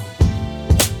supposed to do?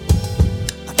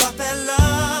 I thought that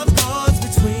love goes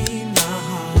between my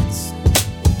hearts.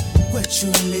 We're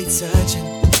truly touching.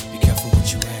 Be careful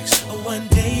what you ask for. One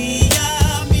day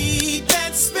I'll meet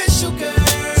that special girl.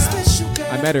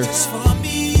 I met her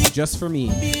just for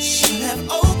me. She'll have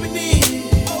opened it.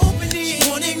 She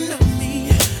won't ignore me.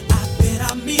 I bet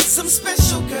I'll meet some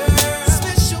special girl.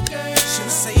 She'll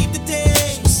save the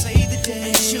day.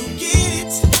 And she'll get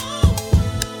it.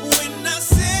 When I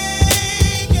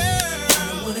say, girl, I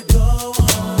wanna go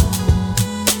on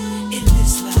in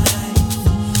this life.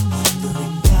 I'm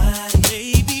doing right.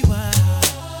 Baby, why?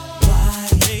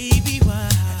 Baby, why?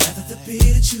 I'd rather the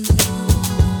bit of you.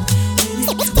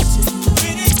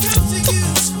 When it comes to you,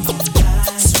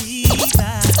 sweet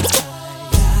life.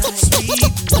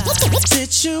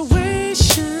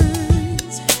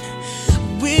 Situations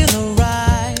will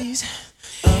arise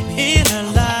in our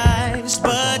lives,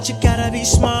 but you gotta be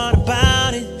smart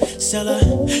about it.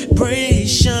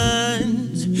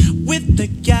 Celebrations with the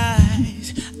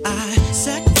guys I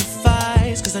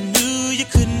sacrificed, cause I knew you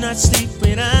could not sleep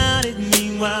without it.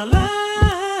 Meanwhile,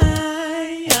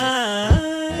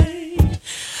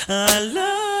 I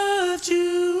loved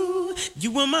you.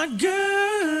 You were my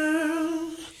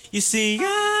girl. You see, I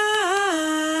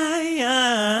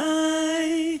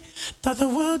thought the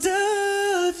world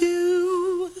of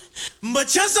you,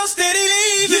 but you're so steady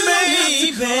leaving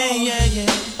me, baby. Yeah.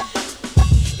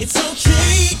 It's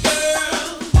okay,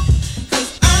 girl, 'cause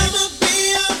I'ma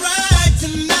be alright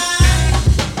tonight.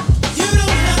 You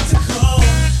don't have to call.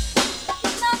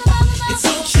 It's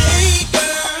okay, girl.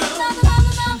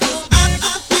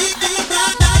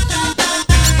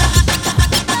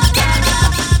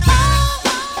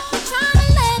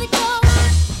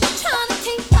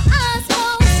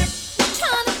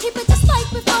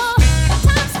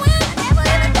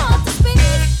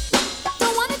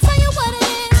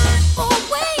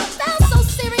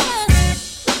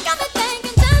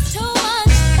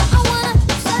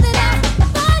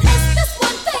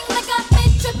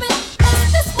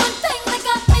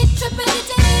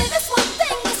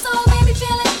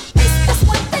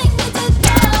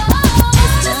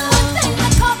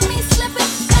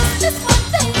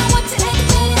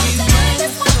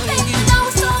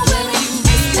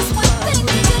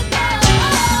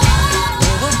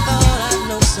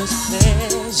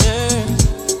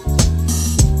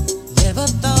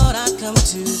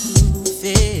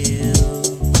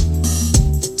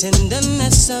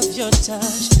 Of your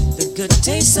touch, the good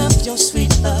taste of your sweet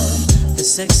love, the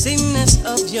sexiness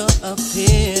of your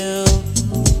appeal.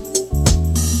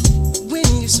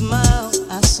 When you smile,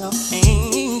 I saw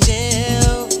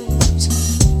angels.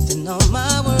 Then all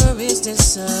my worries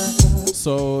disappeared.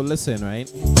 So listen,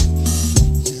 right?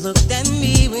 You looked at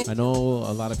me with I know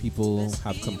a lot of people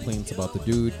have complaints about the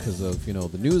dude because of, you know,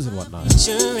 the news and whatnot.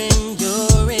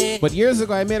 But years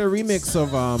ago, I made a remix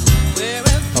of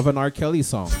an R. Kelly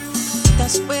song.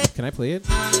 Can I play it?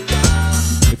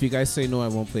 If you guys say no, I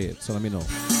won't play it. So let me know.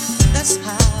 That's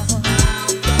how.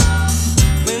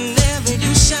 Whenever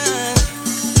you shine,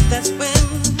 that's when.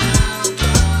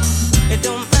 It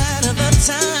don't matter the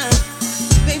time,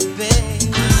 baby.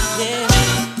 Yeah.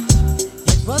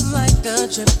 It was like a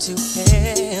trip to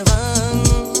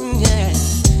heaven. Yeah.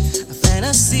 A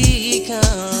fantasy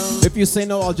come. If you say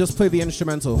no, I'll just play the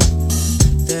instrumental.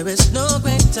 There is no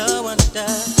greater wonder.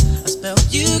 A spell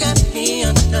you got me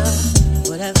under.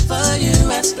 Whatever you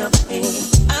ask of me,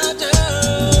 I'll do.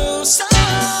 So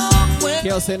when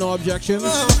I'll say no objections.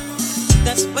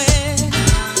 That's when.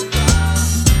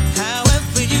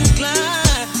 However you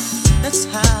glide, that's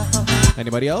how.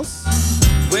 Anybody else?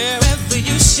 Wherever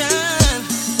you shine,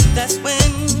 that's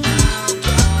when.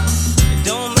 It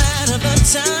don't matter the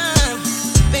time,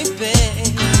 baby.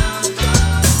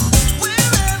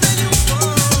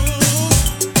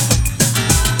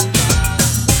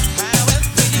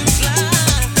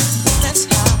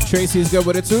 Tracy's good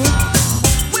with it too.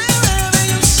 Wherever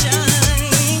you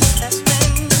shine, that's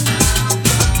when.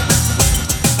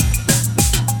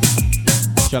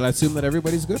 Shall I assume that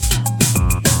everybody's good?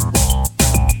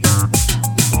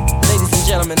 Ladies and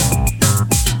gentlemen,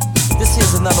 this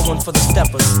here's another one for the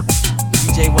steppers.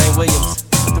 DJ Wayne Williams,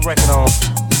 put the record on.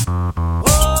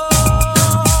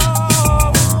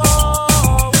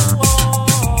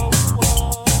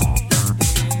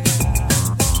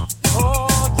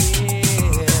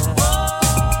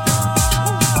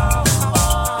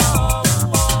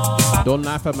 Don't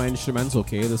laugh at my instruments,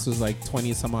 okay? This was like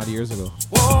 20 some odd years ago.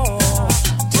 Whoa,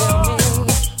 tell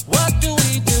me, what do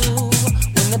we do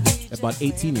when the DJ About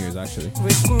 18 years, actually.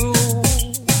 grew?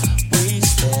 We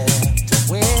stand to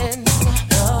win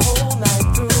the whole night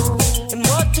through. And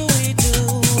what do we do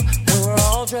when we're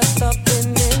all dressed up and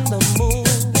in the mood?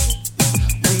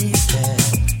 We stand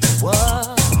to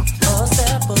what a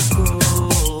step of screw.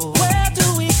 Where do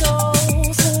we go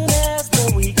soon as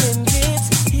the weekend gets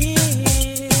here?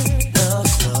 The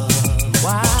club.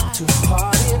 Why? To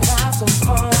party and have some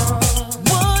fun.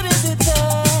 What is it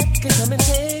that can come and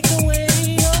take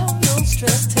away all your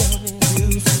stress? Tell me,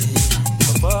 music.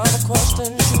 Of all the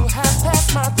questions you have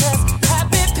passed my test.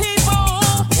 Happy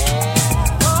people.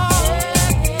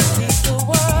 Keep the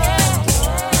world.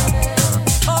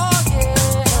 Oh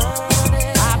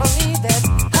yeah. I believe that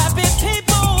happy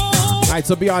people. All right,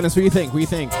 so be honest. What do you think? What do you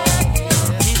think?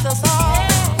 Keeps us all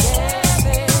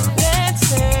dancing,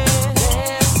 dancing,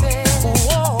 dancing.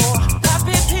 Whoa,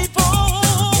 happy people.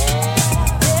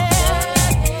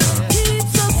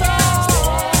 Keeps us all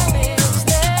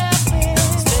stepping,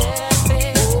 stepping.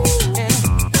 And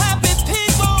happy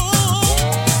people.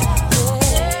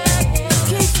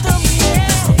 Keep them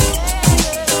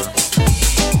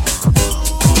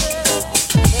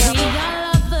We are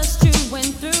lovers true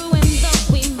and through, and though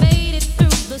we made it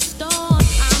through the storm,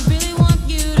 I really want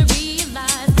you to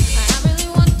realize, I really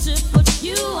want to put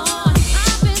you on.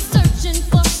 I've been searching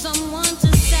for someone to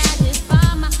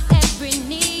satisfy my every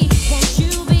need. Won't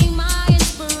you be my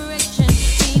inspiration?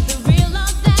 Be the real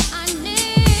love that I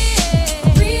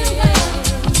need. Real love.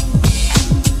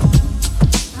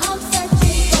 I'm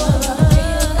searching for a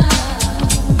real love.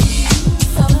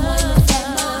 Someone to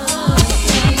set my heart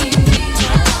free.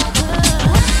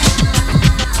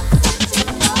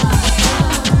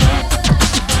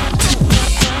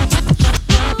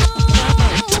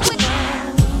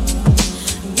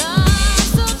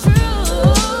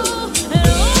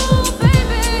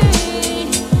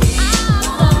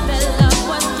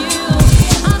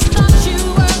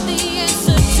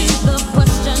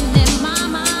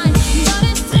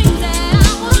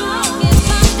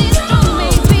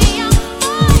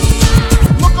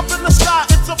 Look up in the sky,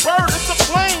 it's a bird, it's a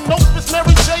plane. Nope, it's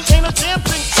Mary J, ain't a damn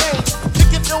thing changed. You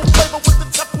get no flavor with the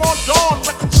Teflon Dawn.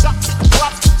 Wrecking shot, kicking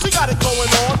drops, she got it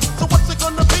going on. So what's it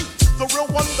gonna be? The real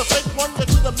one, the fake one? You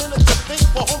need a minute to think.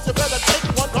 For homes, you better take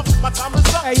one. My time is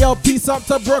up. Hey, yo, peace up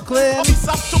to Brooklyn. Peace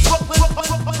up to Brooklyn.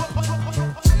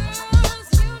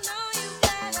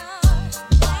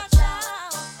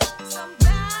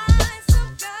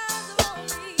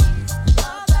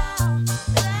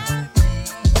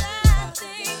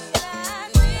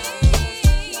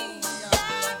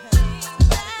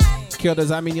 Kill, does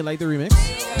that mean you like the remix?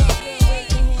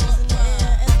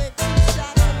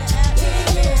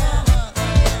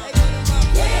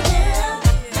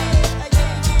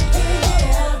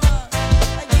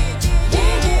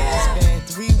 It's been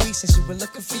 3 weeks since you were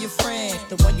looking for your friend,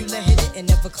 the one you let hit it and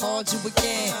never called you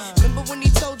again. Remember when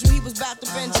he told you he was about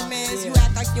to Benjamins? You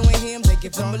act like you ain't him, they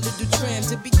give him a little trim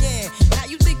to begin. Now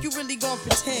you think you really gon'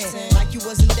 pretend like you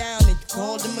wasn't down and you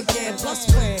called him again. Plus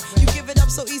when you give it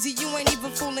up so easy, you ain't even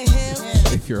fooling him.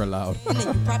 If you're allowed. And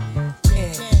then you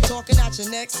probably talking out your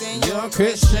neck saying you're a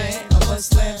Christian, a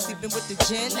Muslim, sleeping with the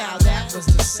gin. Now that was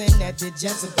the sin that did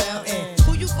Jezebel in.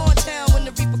 Who you gonna tell when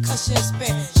the repercussions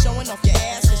spin? Showing off your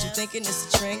ass cause you thinking it's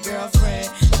a trend,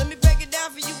 girlfriend. Let me break it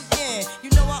down for you again.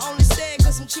 You know I only say it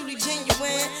cause I'm truly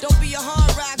genuine. Don't be a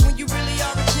hard rock when you really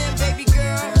are a gem, baby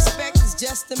girl. Respect is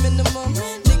just the minimum.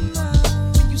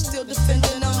 Nigga, you still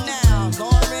defending them now.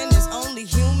 Lauren is only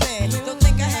human. Don't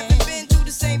think I haven't been through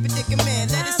the same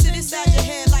predicament. Let it sit inside your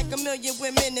head like a million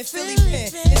women in Philly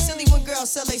pen. It's silly when girls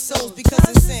sell their souls because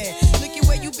it's sin. Look at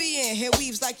where you be in. Hair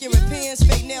weaves like Europeans.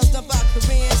 Fake nails done by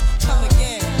Koreans. Come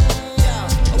again. Yo,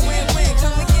 a win-win.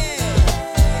 Come again.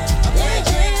 A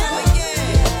win-win. Come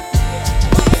again.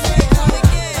 Win-win. Come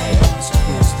again.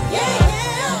 Yeah,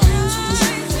 yeah.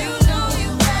 You know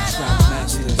you better.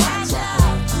 Watch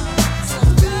out.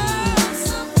 Some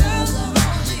girls are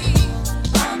only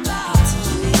about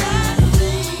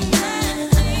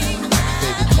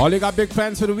All you got big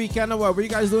plans for the weekend or what? What are you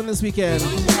guys doing this weekend?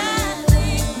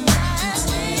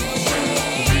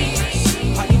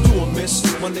 How you doing,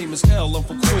 miss? My name is L, I'm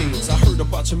from Queens. I heard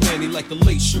about your man, he like the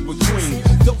late Sugar Green.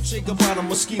 Dolce Gabbana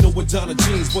Moschino with Donna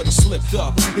jeans, but he slipped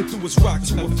up and threw his rock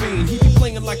to a fiend. He be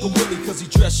playing like a willy cause he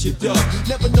dressed you up.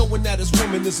 Never knowing that his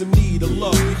woman is in need of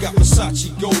love. He got Versace,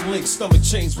 gold link, stomach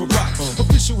chains with rocks.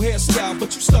 Official hairstyle,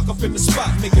 but you stuck up in the spot.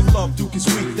 Making love, Duke is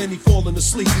weak, then he falling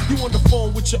asleep. You on the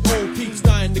phone with your old peeps,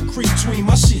 dying to creep between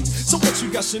my sheets. So what,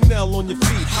 you got Chanel on your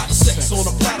feet? Hot sex on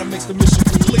a platter makes the mission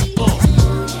complete.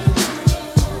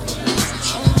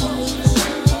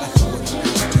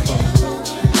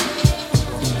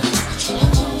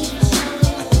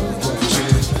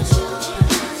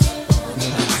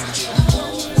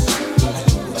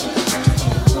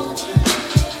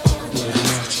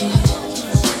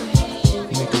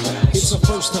 It's our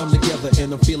first time together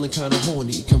and I'm feeling kinda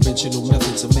horny. Conventional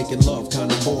methods of making love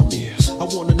kinda bore me. I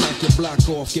wanna knock your block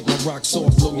off, get my rocks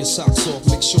off, blow your socks off,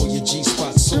 make sure your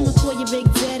G-spot's I'ma off. call you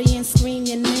Big Daddy and scream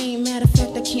your name. Matter of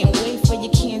fact, I can't wait for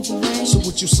your candy rain. So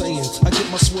what you saying? I get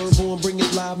my swerve on, bring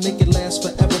it live, make it last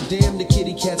forever. Damn, the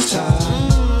kitty cat's tired.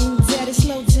 Daddy,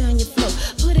 slow down your flow.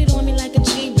 Put it on me like a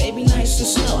G, baby, nice and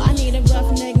slow. I need a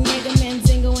roughneck nigga,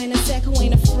 Mandingo, and a sack who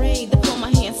ain't afraid to pull my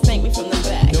hand, spank me from the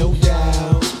back. No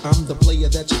doubt, I'm the player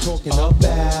that you're talking about.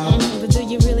 But do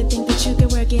you really think that you can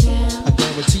work it out? I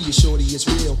guarantee you, shorty, it's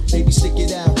real. Baby, stick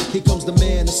it out. Here comes the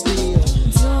man of steel.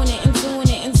 Doing it and doing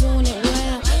it and doing it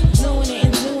well. Doing it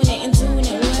and doing it and doing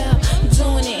it well.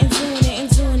 Doing it and doing it and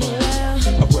doing it well.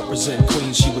 I represent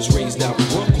Queens. She was raised out in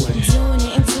Brooklyn. Doing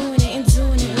it and doing it and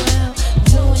doing it well.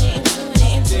 Doing it and doing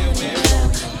it and doing it well.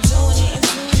 Doing it and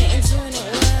doing it and doing it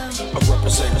well. I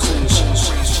represent Queens. She was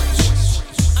raised.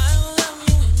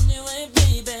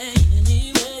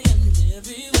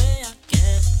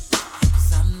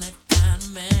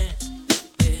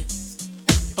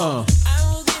 I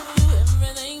will give you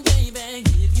everything, baby.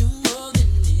 Give you more than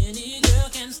any girl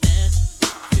can stand.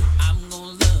 I'm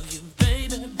gonna love you,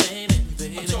 baby, baby,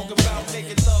 baby. I'm talking about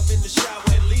making love in the shower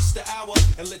at least an hour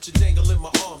and let you dangle in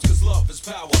my arms, cause love is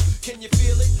power. Can you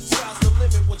feel it? Sky's the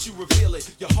limit once you reveal it.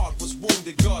 Your heart was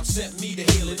wounded, God sent me to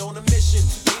heal it. On a mission,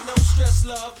 ain't no stress,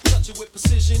 love. Touch it with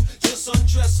precision, just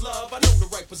undress, love. I know the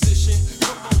right position.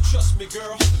 Come on, trust me,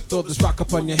 girl. Throw this rock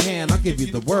up on your hand, I'll give you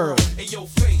the world. Hey, yo,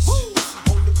 face.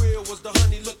 On the real was the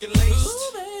honey looking laced.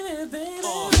 Ooh, baby, baby.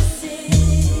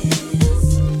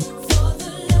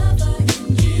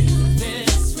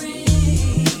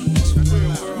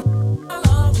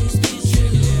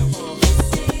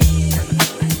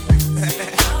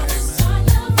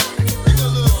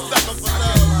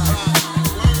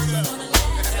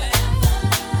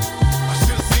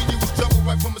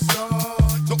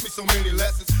 So many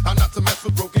lessons, how not to mess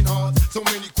with broken hearts. So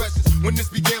many questions. When this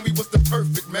began, we was the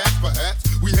perfect match. Perhaps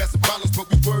we had some problems, but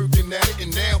we working at it.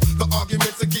 And now the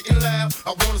arguments are getting loud.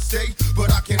 I wanna stay, but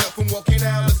I can't help from walking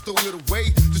out. Let's throw it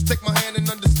away. Just take my hand and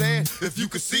understand. If you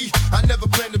could see, I never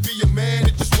planned to be a man.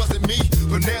 It just wasn't me.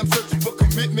 But now I'm searching for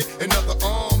commitment and other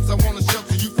arms. I wanna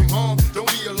shelter you from harm.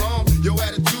 Don't be alarmed. Your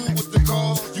attitude was the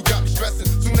cause. You got me stressing.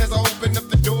 Soon as I open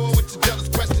up the door with your jealous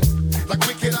questions, like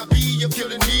when can I be? You're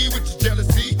killing me with your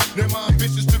jealousy. Now my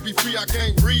ambitions to be free, I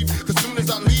can't breathe. Cause soon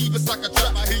as I leave, it's like a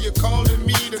trap. I hear you calling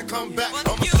me to come back.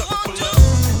 I'm a sucker for love.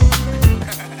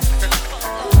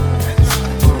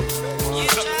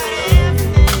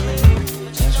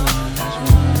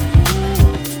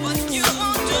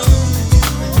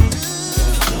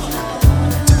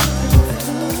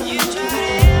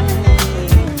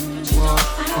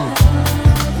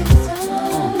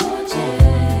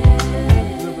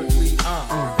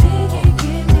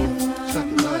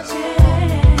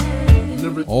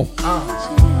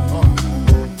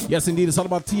 Yes, indeed. It's all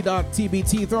about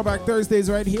T.TBT Throwback Thursdays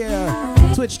right here.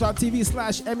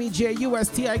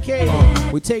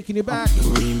 Twitch.tv/MEJUSTIK. We're taking you back.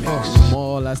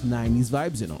 More or less 90s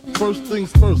vibes, you know. First things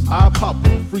first, I pop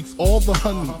freaks all the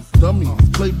honeys, dummies,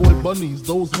 playboy bunnies,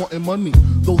 those wanting money.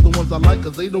 Those the ones I like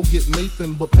cause they don't get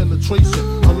Nathan but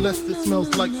penetration. Unless it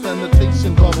smells like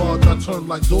sanitation. Garbage, I turn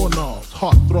like doorknobs.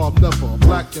 Heart throb never,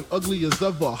 black and ugly as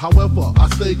ever. However, I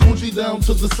stay Gucci down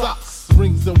to the socks.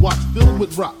 Rings and watch filled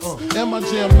with rocks. And my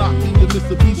jam knocking the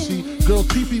Mitsubishi. Girls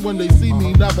pee-pee when they see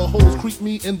me. Navajos creep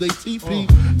me in they teepee.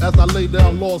 As I lay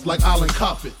down laws like Island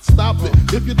Coppet. Stop it.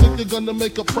 If you think you're gonna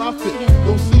make a profit,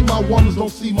 don't see my ones, don't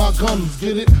see my guns.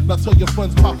 Get it? Now tell your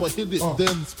friends Papa hit it,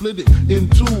 then split it in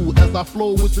two. As I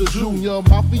flow with the Junior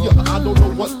Mafia. I don't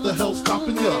know what the hell's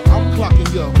stopping ya. I'm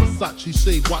clocking ya. Versace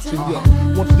shade watching ya.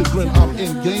 Once the grin, I'm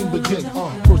in game begin.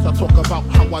 First First I talk about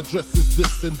how I dress is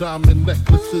this and diamond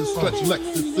necklaces, stretch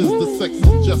Lexuses. The sex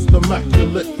is just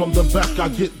immaculate. From the back I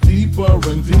get deeper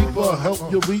and deeper.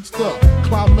 Help you reach the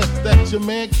climax that your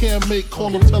man can't make. Call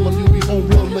him, tell him you be home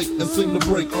real late and sing the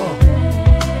break.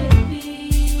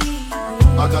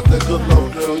 I got that good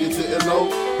love, girl, you didn't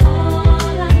know.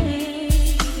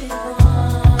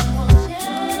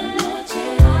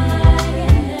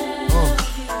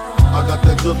 I got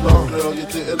that good love, girl, you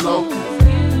didn't know.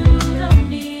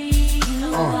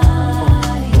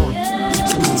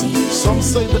 Some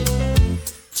say that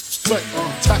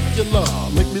spectacular.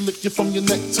 Make me lick you from your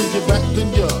neck to your back,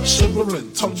 then you're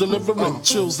shivering, tongue delivering,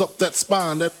 chills up that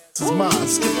spine. That is mine.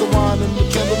 Skip the wine and the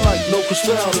candlelight, no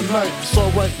crystal tonight. It's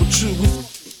alright with you.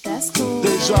 That's cool.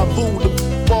 Deja vu, the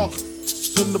bark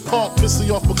in the park, pissing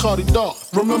off Bacardi Dark.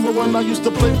 Remember when I used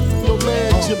to play your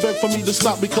legs? You begged for me to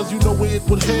stop because you know where it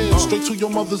would head. Straight to your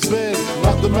mother's bed,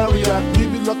 not the Marriott.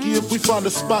 We'd be lucky if we find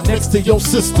a spot next to your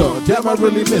sister. Damn, I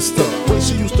really missed her. Way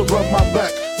she used to rub my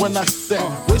back when I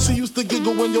that. Way she used to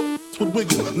giggle when your would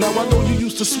wiggle. Now I know you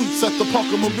used to sweets at the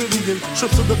Park of Meridian,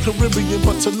 trips to the Caribbean,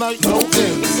 but tonight no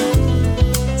ends.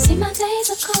 See, my days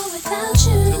are cold without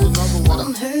you.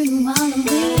 I'm hurting while I'm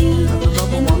with you.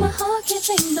 And though my heart can't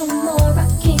take no more, I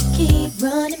can't keep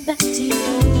running back to you.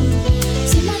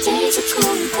 See, my days are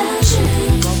cold without you.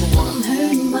 I'm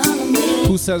hurting while I'm with you.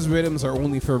 Who says rhythms are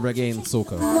only for reggae and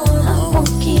soca? I won't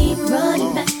keep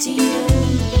running back to you.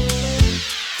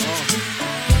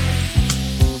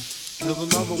 Yo,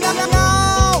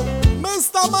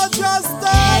 Mr.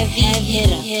 Mejustik.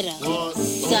 Hitter.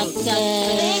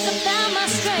 Think about my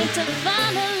strength to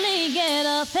finally get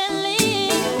up and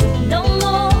leave. No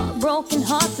more broken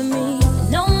heart for me.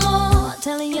 No more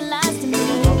telling you lies to me.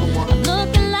 I'm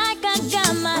looking like I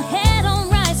got my head on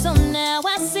right, so now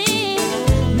I see.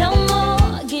 No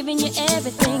more giving you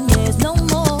everything. There's no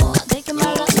more taking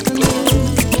my love from me.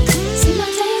 See, my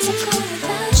days are cold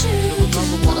without you.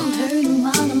 I'm hurting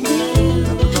while I'm with you.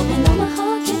 And though my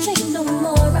heart can't take no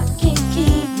more, I can't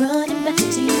keep running back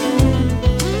to you.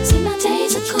 See, my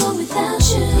days are cold without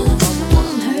you.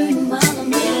 I'm hurting while I'm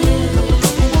with you.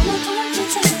 And though my heart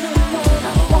can't take no more,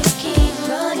 I won't keep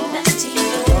running back to you.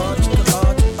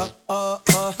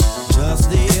 Just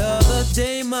the other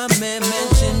day, my man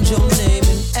mentioned your name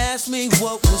and asked me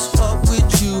what was up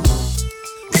with you.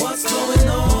 What's going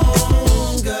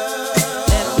on, girl?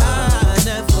 And I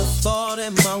never thought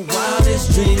in my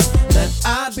wildest dreams that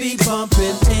I'd be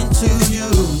bumping into you.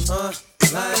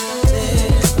 Like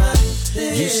this, like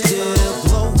this. You still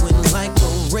glowing like a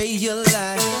ray of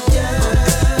light.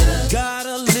 Got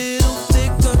a little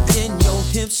thicker in your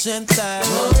hips and thighs.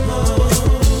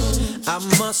 I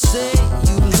must say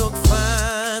you look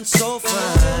fine, so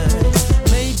fine.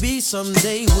 Maybe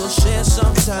someday we'll share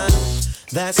some time.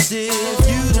 That's if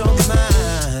you don't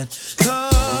mind.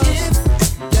 'Cause if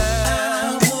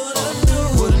I would've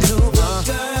knew the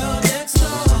girl next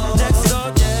door,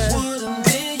 yeah, wouldn't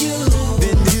be you.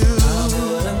 I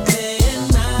would've been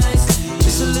nice to you.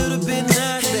 It's a little bit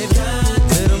nice, baby.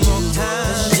 Little more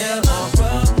kind, yeah, more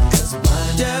rough. That's why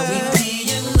now we be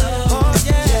in love. Oh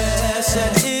yeah,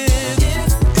 said if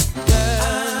I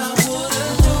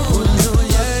would've knew the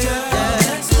girl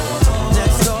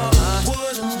next door, I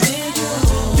wouldn't be you.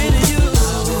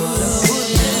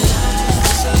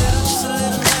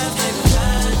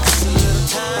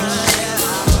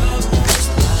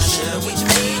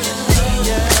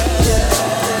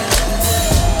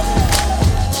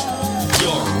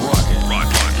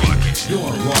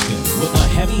 You're rocking with a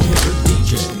heavy hitter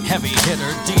DJ. Heavy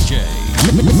hitter DJ.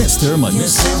 Mr.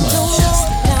 Mejustik.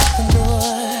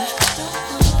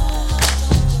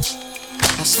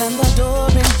 I slam the door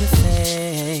in your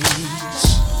face.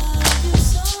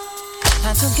 I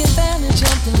took advantage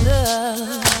of the love.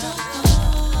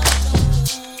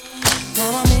 Now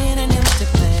I'm in an empty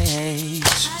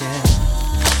place. Yeah.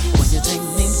 Will you take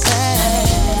me back?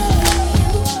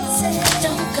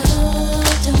 Don't go,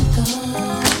 don't go.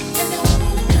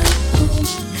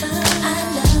 I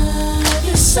love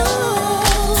you so.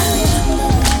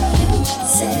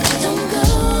 Don't go,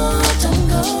 don't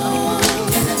go.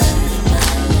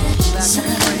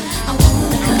 I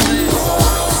wanna come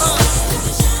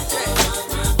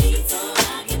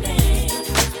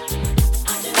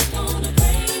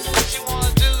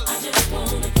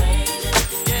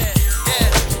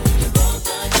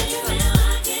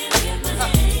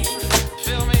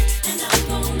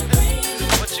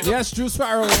Yes, Drew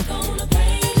Sparrow.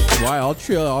 Why, all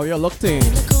three, all your look thing.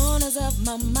 In the corners of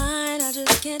my mind, I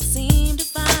just can't seem to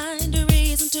find a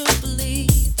reason to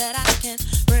believe that I can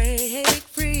break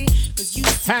free. 'Cause you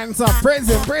hands up,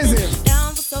 prison.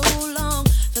 down for so long,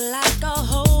 feel like all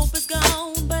hope is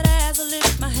gone, but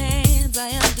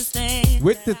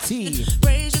with the T.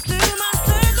 Praise you through my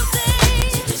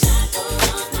circumstance.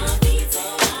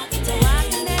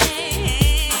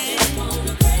 Just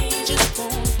wanna praise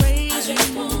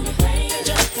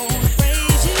you. Just wanna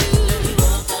praise you.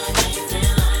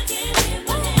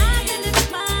 I can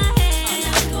lift my hands.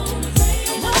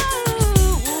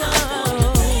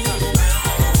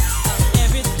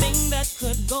 Everything that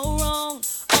could go wrong,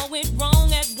 all went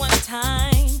wrong at one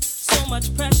time. So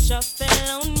much pressure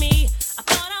fell on me. I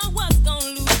thought I was gonna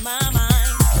lose my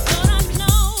mind. But I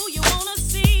know you wanna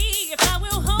see if I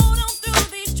will hold on through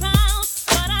these trials.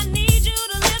 But I need you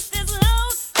to lift this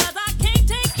load, 'cause I can't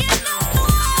take it no more.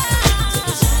 Take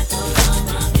the shackles off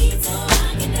my feet so I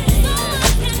can dance. So I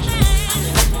can dance. I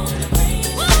just wanna praise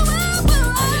you. I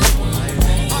just wanna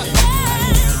praise you.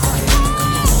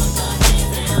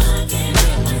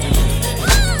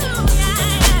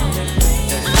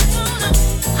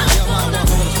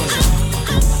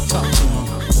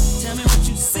 Tell me what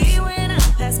you see when I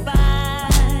pass by.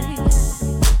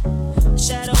 A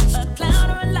shadow, a cloud,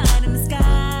 or a light in the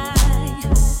sky.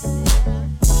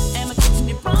 Am I getting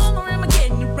it wrong or am I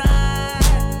getting it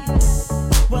right?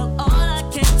 Well, all I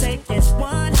can take is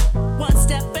one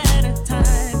step at a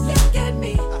time. Look at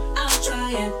me, I'm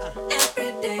trying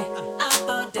every day. I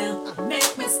fall down,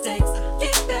 make mistakes,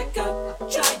 get back up,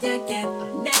 try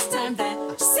again. Next time that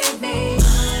you see me,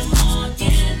 I'm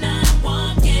walking, I'm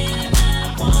walking,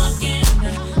 I'm walking.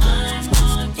 I'm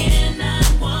walking,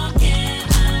 I'm walking,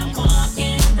 I'm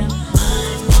walking.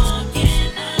 I'm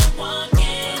walking, I'm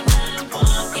walking, I'm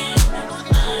walking.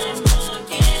 I'm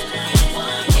walking, I'm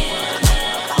walking.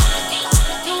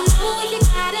 Don't know you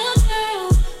got a girl.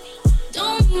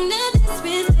 Don't mean to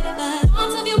disrespect, but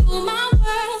all of you rule my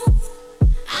world.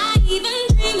 I even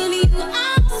dream of you, I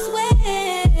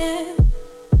swear.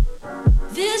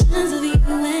 Visions of you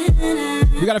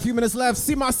and We got a few minutes left.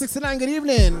 CMOS69, good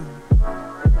evening.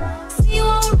 see you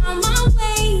all around my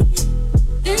way.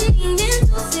 Been meaning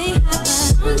to say hi,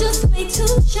 but I'm just way too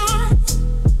shy.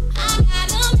 I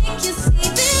gotta make you see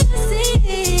this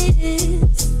is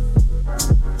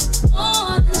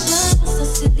more than just a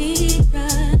silly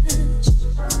crush.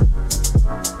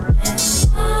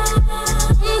 And I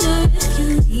wonder if you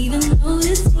even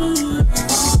notice me.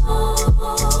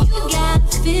 You gotta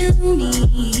feel me.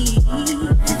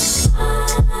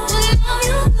 Without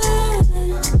you, good.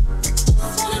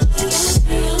 Just wanna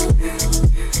be your girl.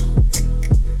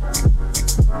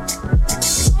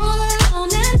 All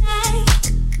alone at night,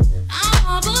 I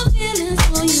harbor feelings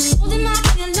for you, holding my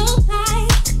pillow tight.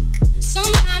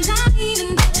 Sometimes I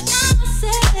even touch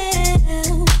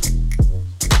myself,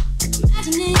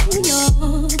 imagining your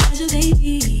pleasure,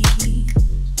 baby.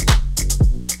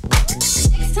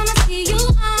 Next time I see you,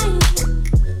 I'm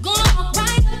gonna walk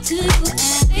right up to you and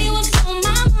say what's on my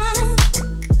mind.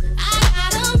 I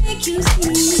gotta make you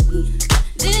see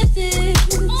this is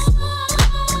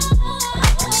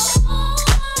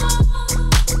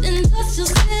then just your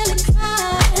silly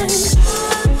cries.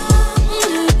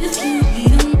 Wonder if you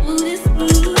even notice me.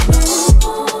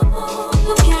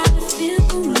 You gotta feel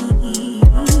me.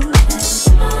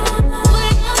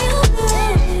 Without you,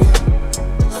 good.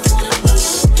 Just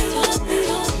wanna be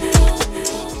your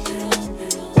girl.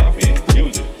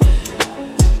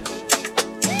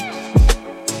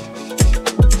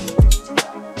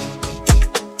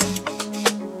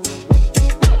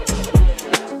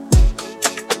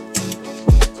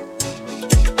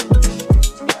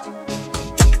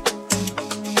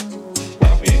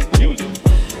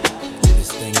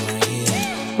 This thing right here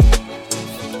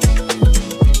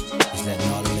is letting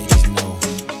all the ladies know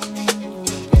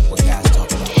what guys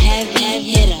talk about. Heavy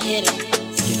hitter,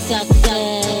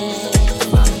 sucker.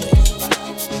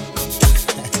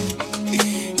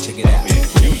 Check it out.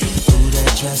 Ooh,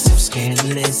 that dress so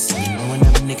scandalous. You know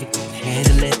another nigga can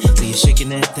handle it. So you're shaking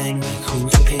that thing like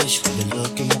who's the ish? The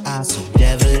look in your eyes so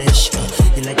devilish.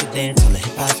 You like to dance on the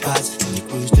hip hop spots. And you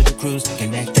cruise to the cruise,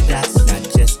 connect the dots. Not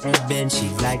just urban, she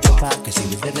liked the pop. Cause she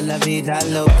was living la vida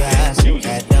loca. She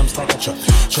had dumps like a truck.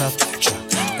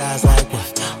 Guys like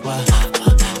what?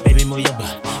 Baby, move your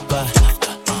butt.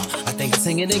 I think I'll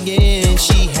sing it again.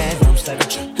 She had dumps like a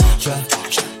truck.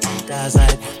 Guys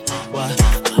like what?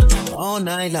 All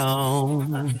night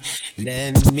long.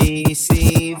 Let me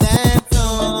see that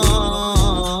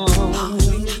thong.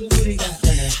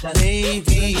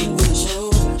 Baby,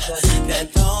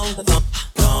 that thong. I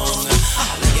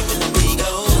like it when the beat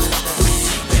goes.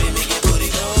 Baby, make your booty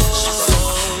go.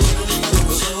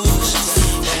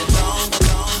 That thong.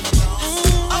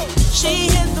 She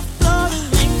hit the floor to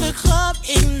make the club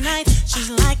ignite. She's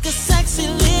like a sexy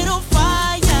little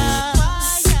fire.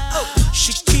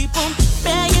 She keep on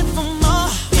begging for more.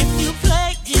 If you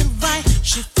play it right,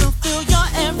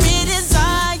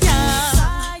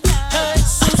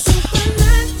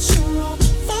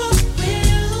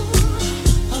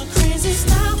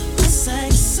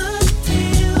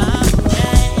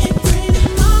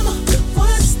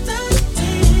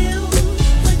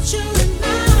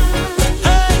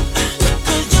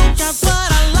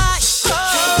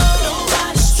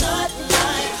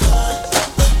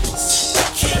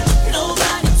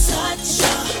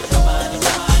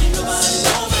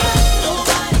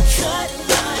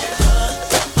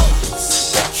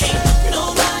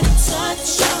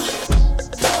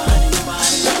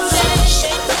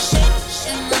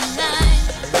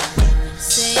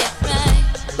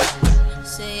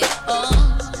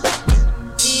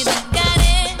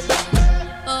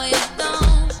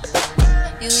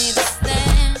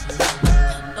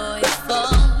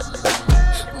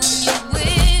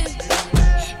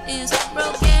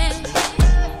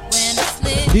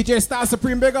 DJ Star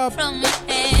Supreme, big up. From my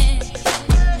head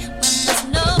when there's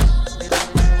no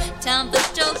time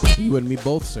for joking. You and me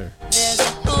both, sir. There's a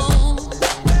hole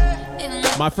in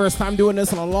my My first time doing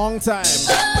this in a long time.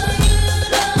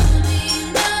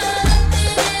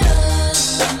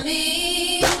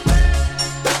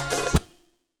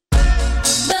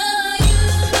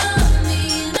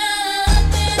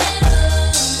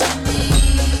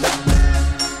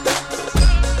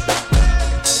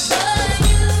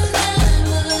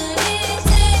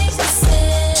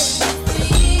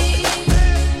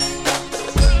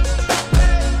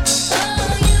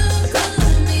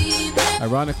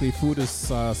 Ironically, food is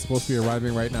supposed to be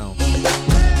arriving right now.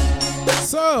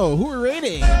 So, who are we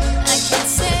rating? I can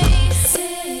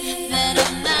say that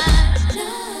I'm not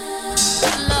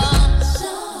lost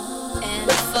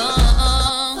and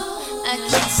found. I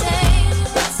can say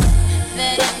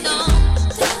that I don't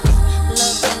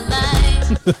look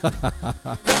alike.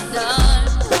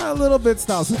 A little bit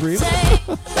Style Supreme.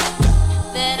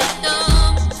 That I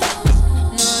don't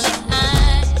know that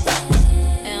I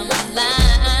am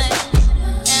alive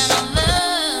and I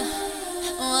love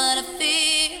what I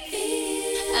feel.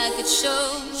 I could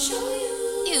show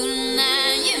you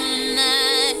tonight, you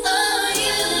tonight. Oh,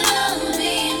 you don't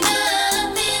mean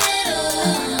nothing at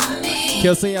all to me.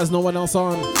 Kelsey has no one else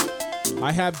on.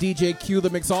 I have DJ Q, the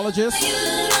mixologist.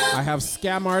 I have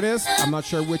Scam Artist. I'm not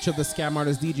sure which of the Scam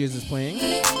Artist DJs is playing.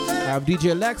 I have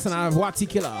DJ Lex and I have Watsy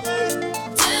Killer.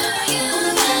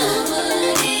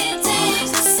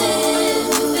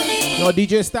 Yo,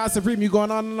 DJ Star Supreme, you going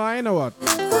on online or what?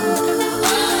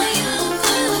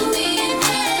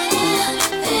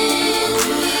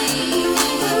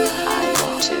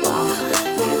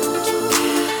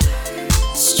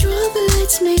 Strobe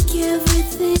lights make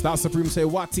everything Star Supreme say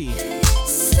Watsy.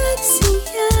 sexy.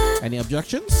 Yeah. Any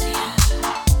objections?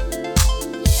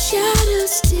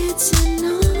 Shadows dancing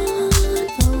on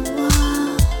the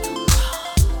wall.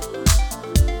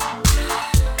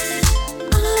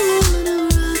 I wanna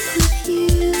rock with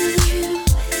you.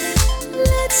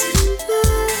 Let's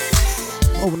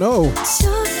converse. Oh no.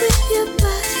 Talk with your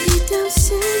body, don't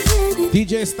say anything.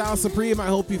 DJ Style Supreme, I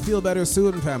hope you feel better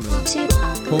soon, family.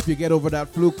 Hope you get over that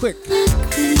flu quick.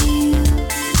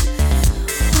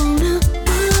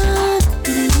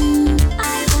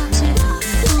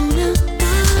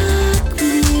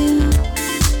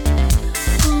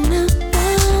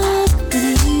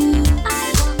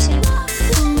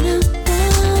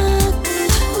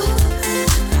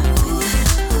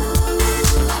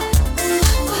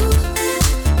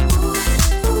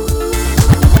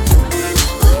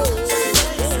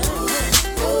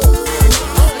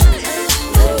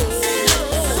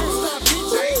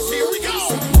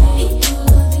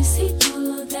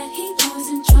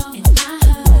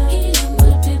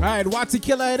 Watsy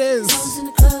Killer it is.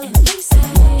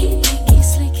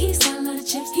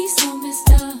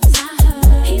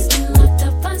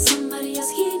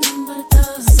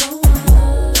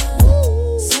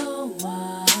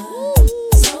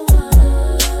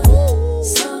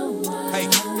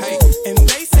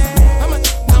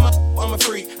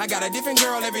 I got a different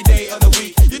girl every day of the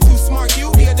week. You're too smart,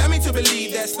 you be a dummy to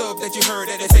believe that stuff that you heard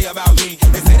that they say about me.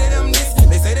 They say that I'm this,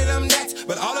 they say that I'm that,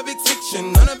 but all of it's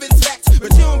fiction, none of it's fact. But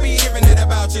you don't be hearing it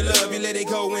about your love, you let it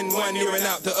go in one ear and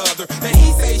out the other. Now he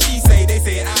say, she say, they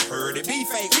say I heard it. Be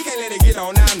fake, we can't let it get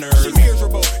on our nerves. She's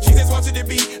miserable, she just wants you to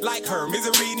be like her.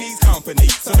 Misery needs company,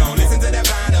 so don't listen to that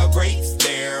vine of grapes.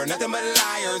 There, nothing but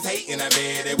liars hating, I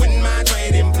bet they wouldn't mind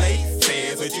trading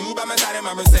places with you by my side in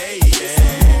my Mercedes.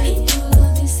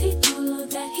 He do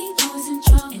love that, he always in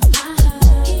trouble. And I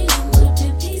heard he don't want a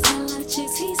pimp, he's got a lot of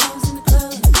chicks, he's always in the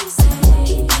club. And they say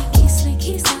he think he's slick,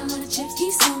 he's got a lot of chips,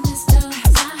 he's so messed up. I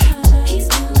heard he's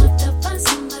been locked up by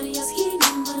somebody else, he ain't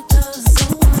nothing but a thug.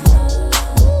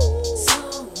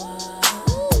 So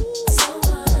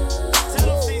Tell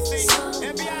him CC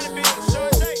and be out of bed with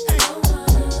short day.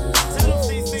 Tell him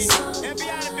CC and be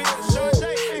out of bed with short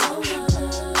day.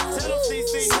 Tell him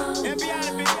CC and be out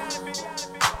of bed.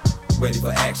 Ready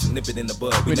for action, nip it in the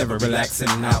bud. We never relaxing.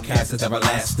 Outcast is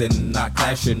everlasting. Not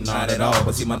clashing, not at all.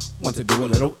 But see, my want to do a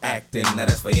little acting. Now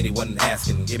that's for anyone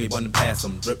asking. Give me one to pass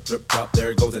them. Drip, drip, drop.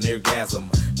 There goes an orgasm.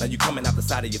 Now you coming out the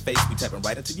side of your face. We tapping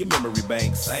right into your memory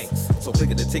bank. Thanks. So click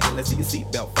at the ticket. Let's see your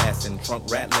seatbelt fasten. Trunk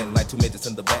rattling like two midgets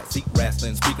in the back seat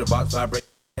wrestling. Speaker box vibrate.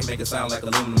 Make it sound like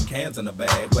aluminum cans in a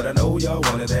bag. But I know y'all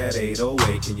wanted that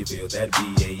 808. Can you feel that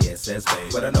BASS bass?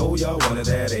 But I know y'all wanted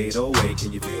that 808.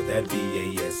 Can you feel that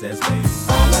BASS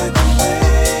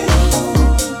bass?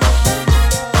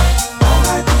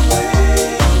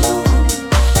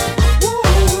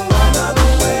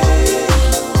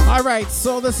 All right,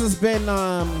 so this has been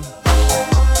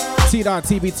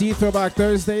T.TBT Throwback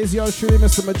Thursdays. Yours truly,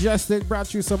 Mr. Mejustik,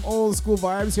 brought you some old school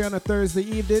vibes here on a Thursday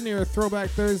evening, your Throwback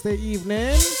Thursday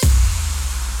evening.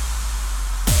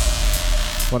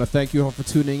 Want to thank you all for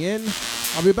tuning in.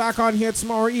 I'll be back on here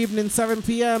tomorrow evening, 7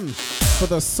 p.m. for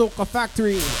the Soca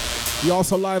Factory. We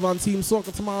also live on Team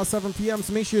Soca tomorrow, 7 p.m.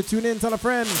 So make sure you tune in, tell a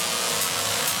friend.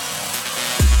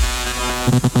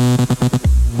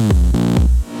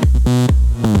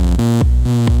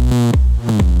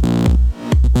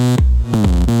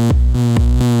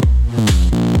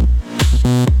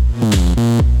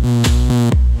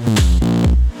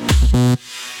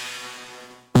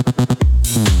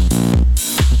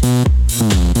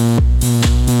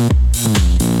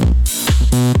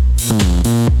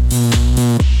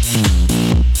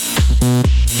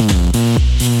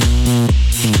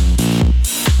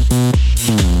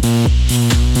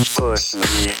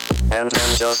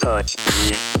 Touch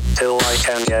me till I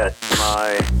can get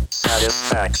my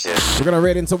satisfaction. We're gonna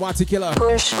raid into Watty Killer.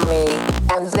 Push me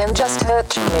and then just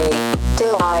touch me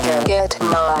till I can get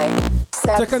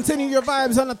my To continue your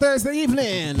vibes on a Thursday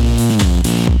evening.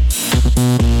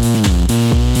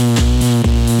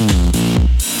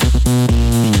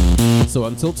 So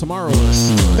until tomorrow,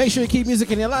 make sure you keep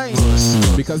music in your life,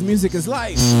 because music is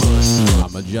life. A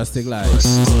Mejustik life.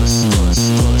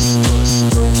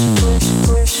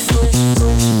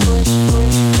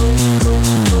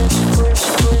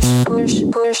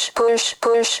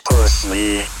 Push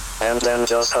me and then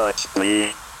just touch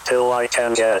me till I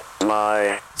can get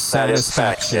my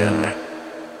satisfaction.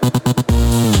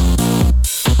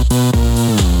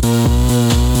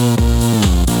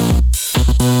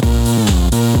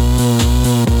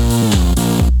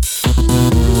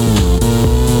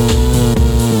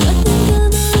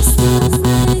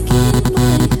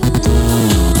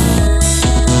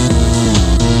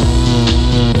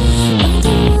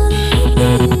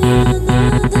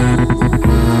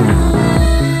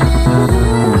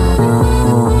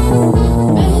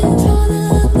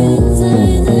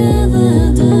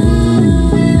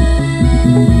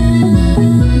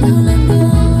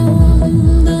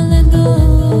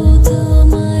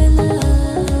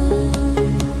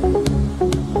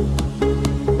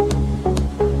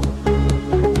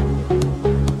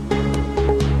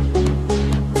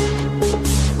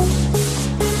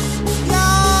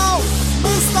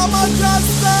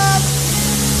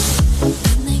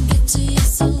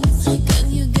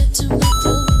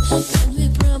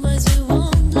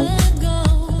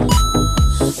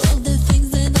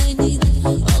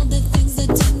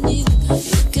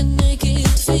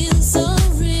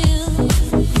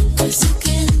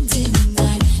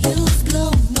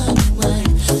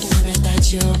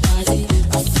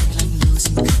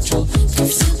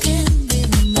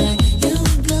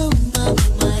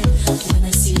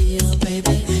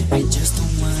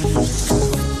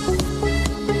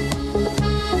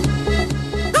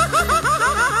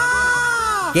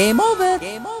 Game over.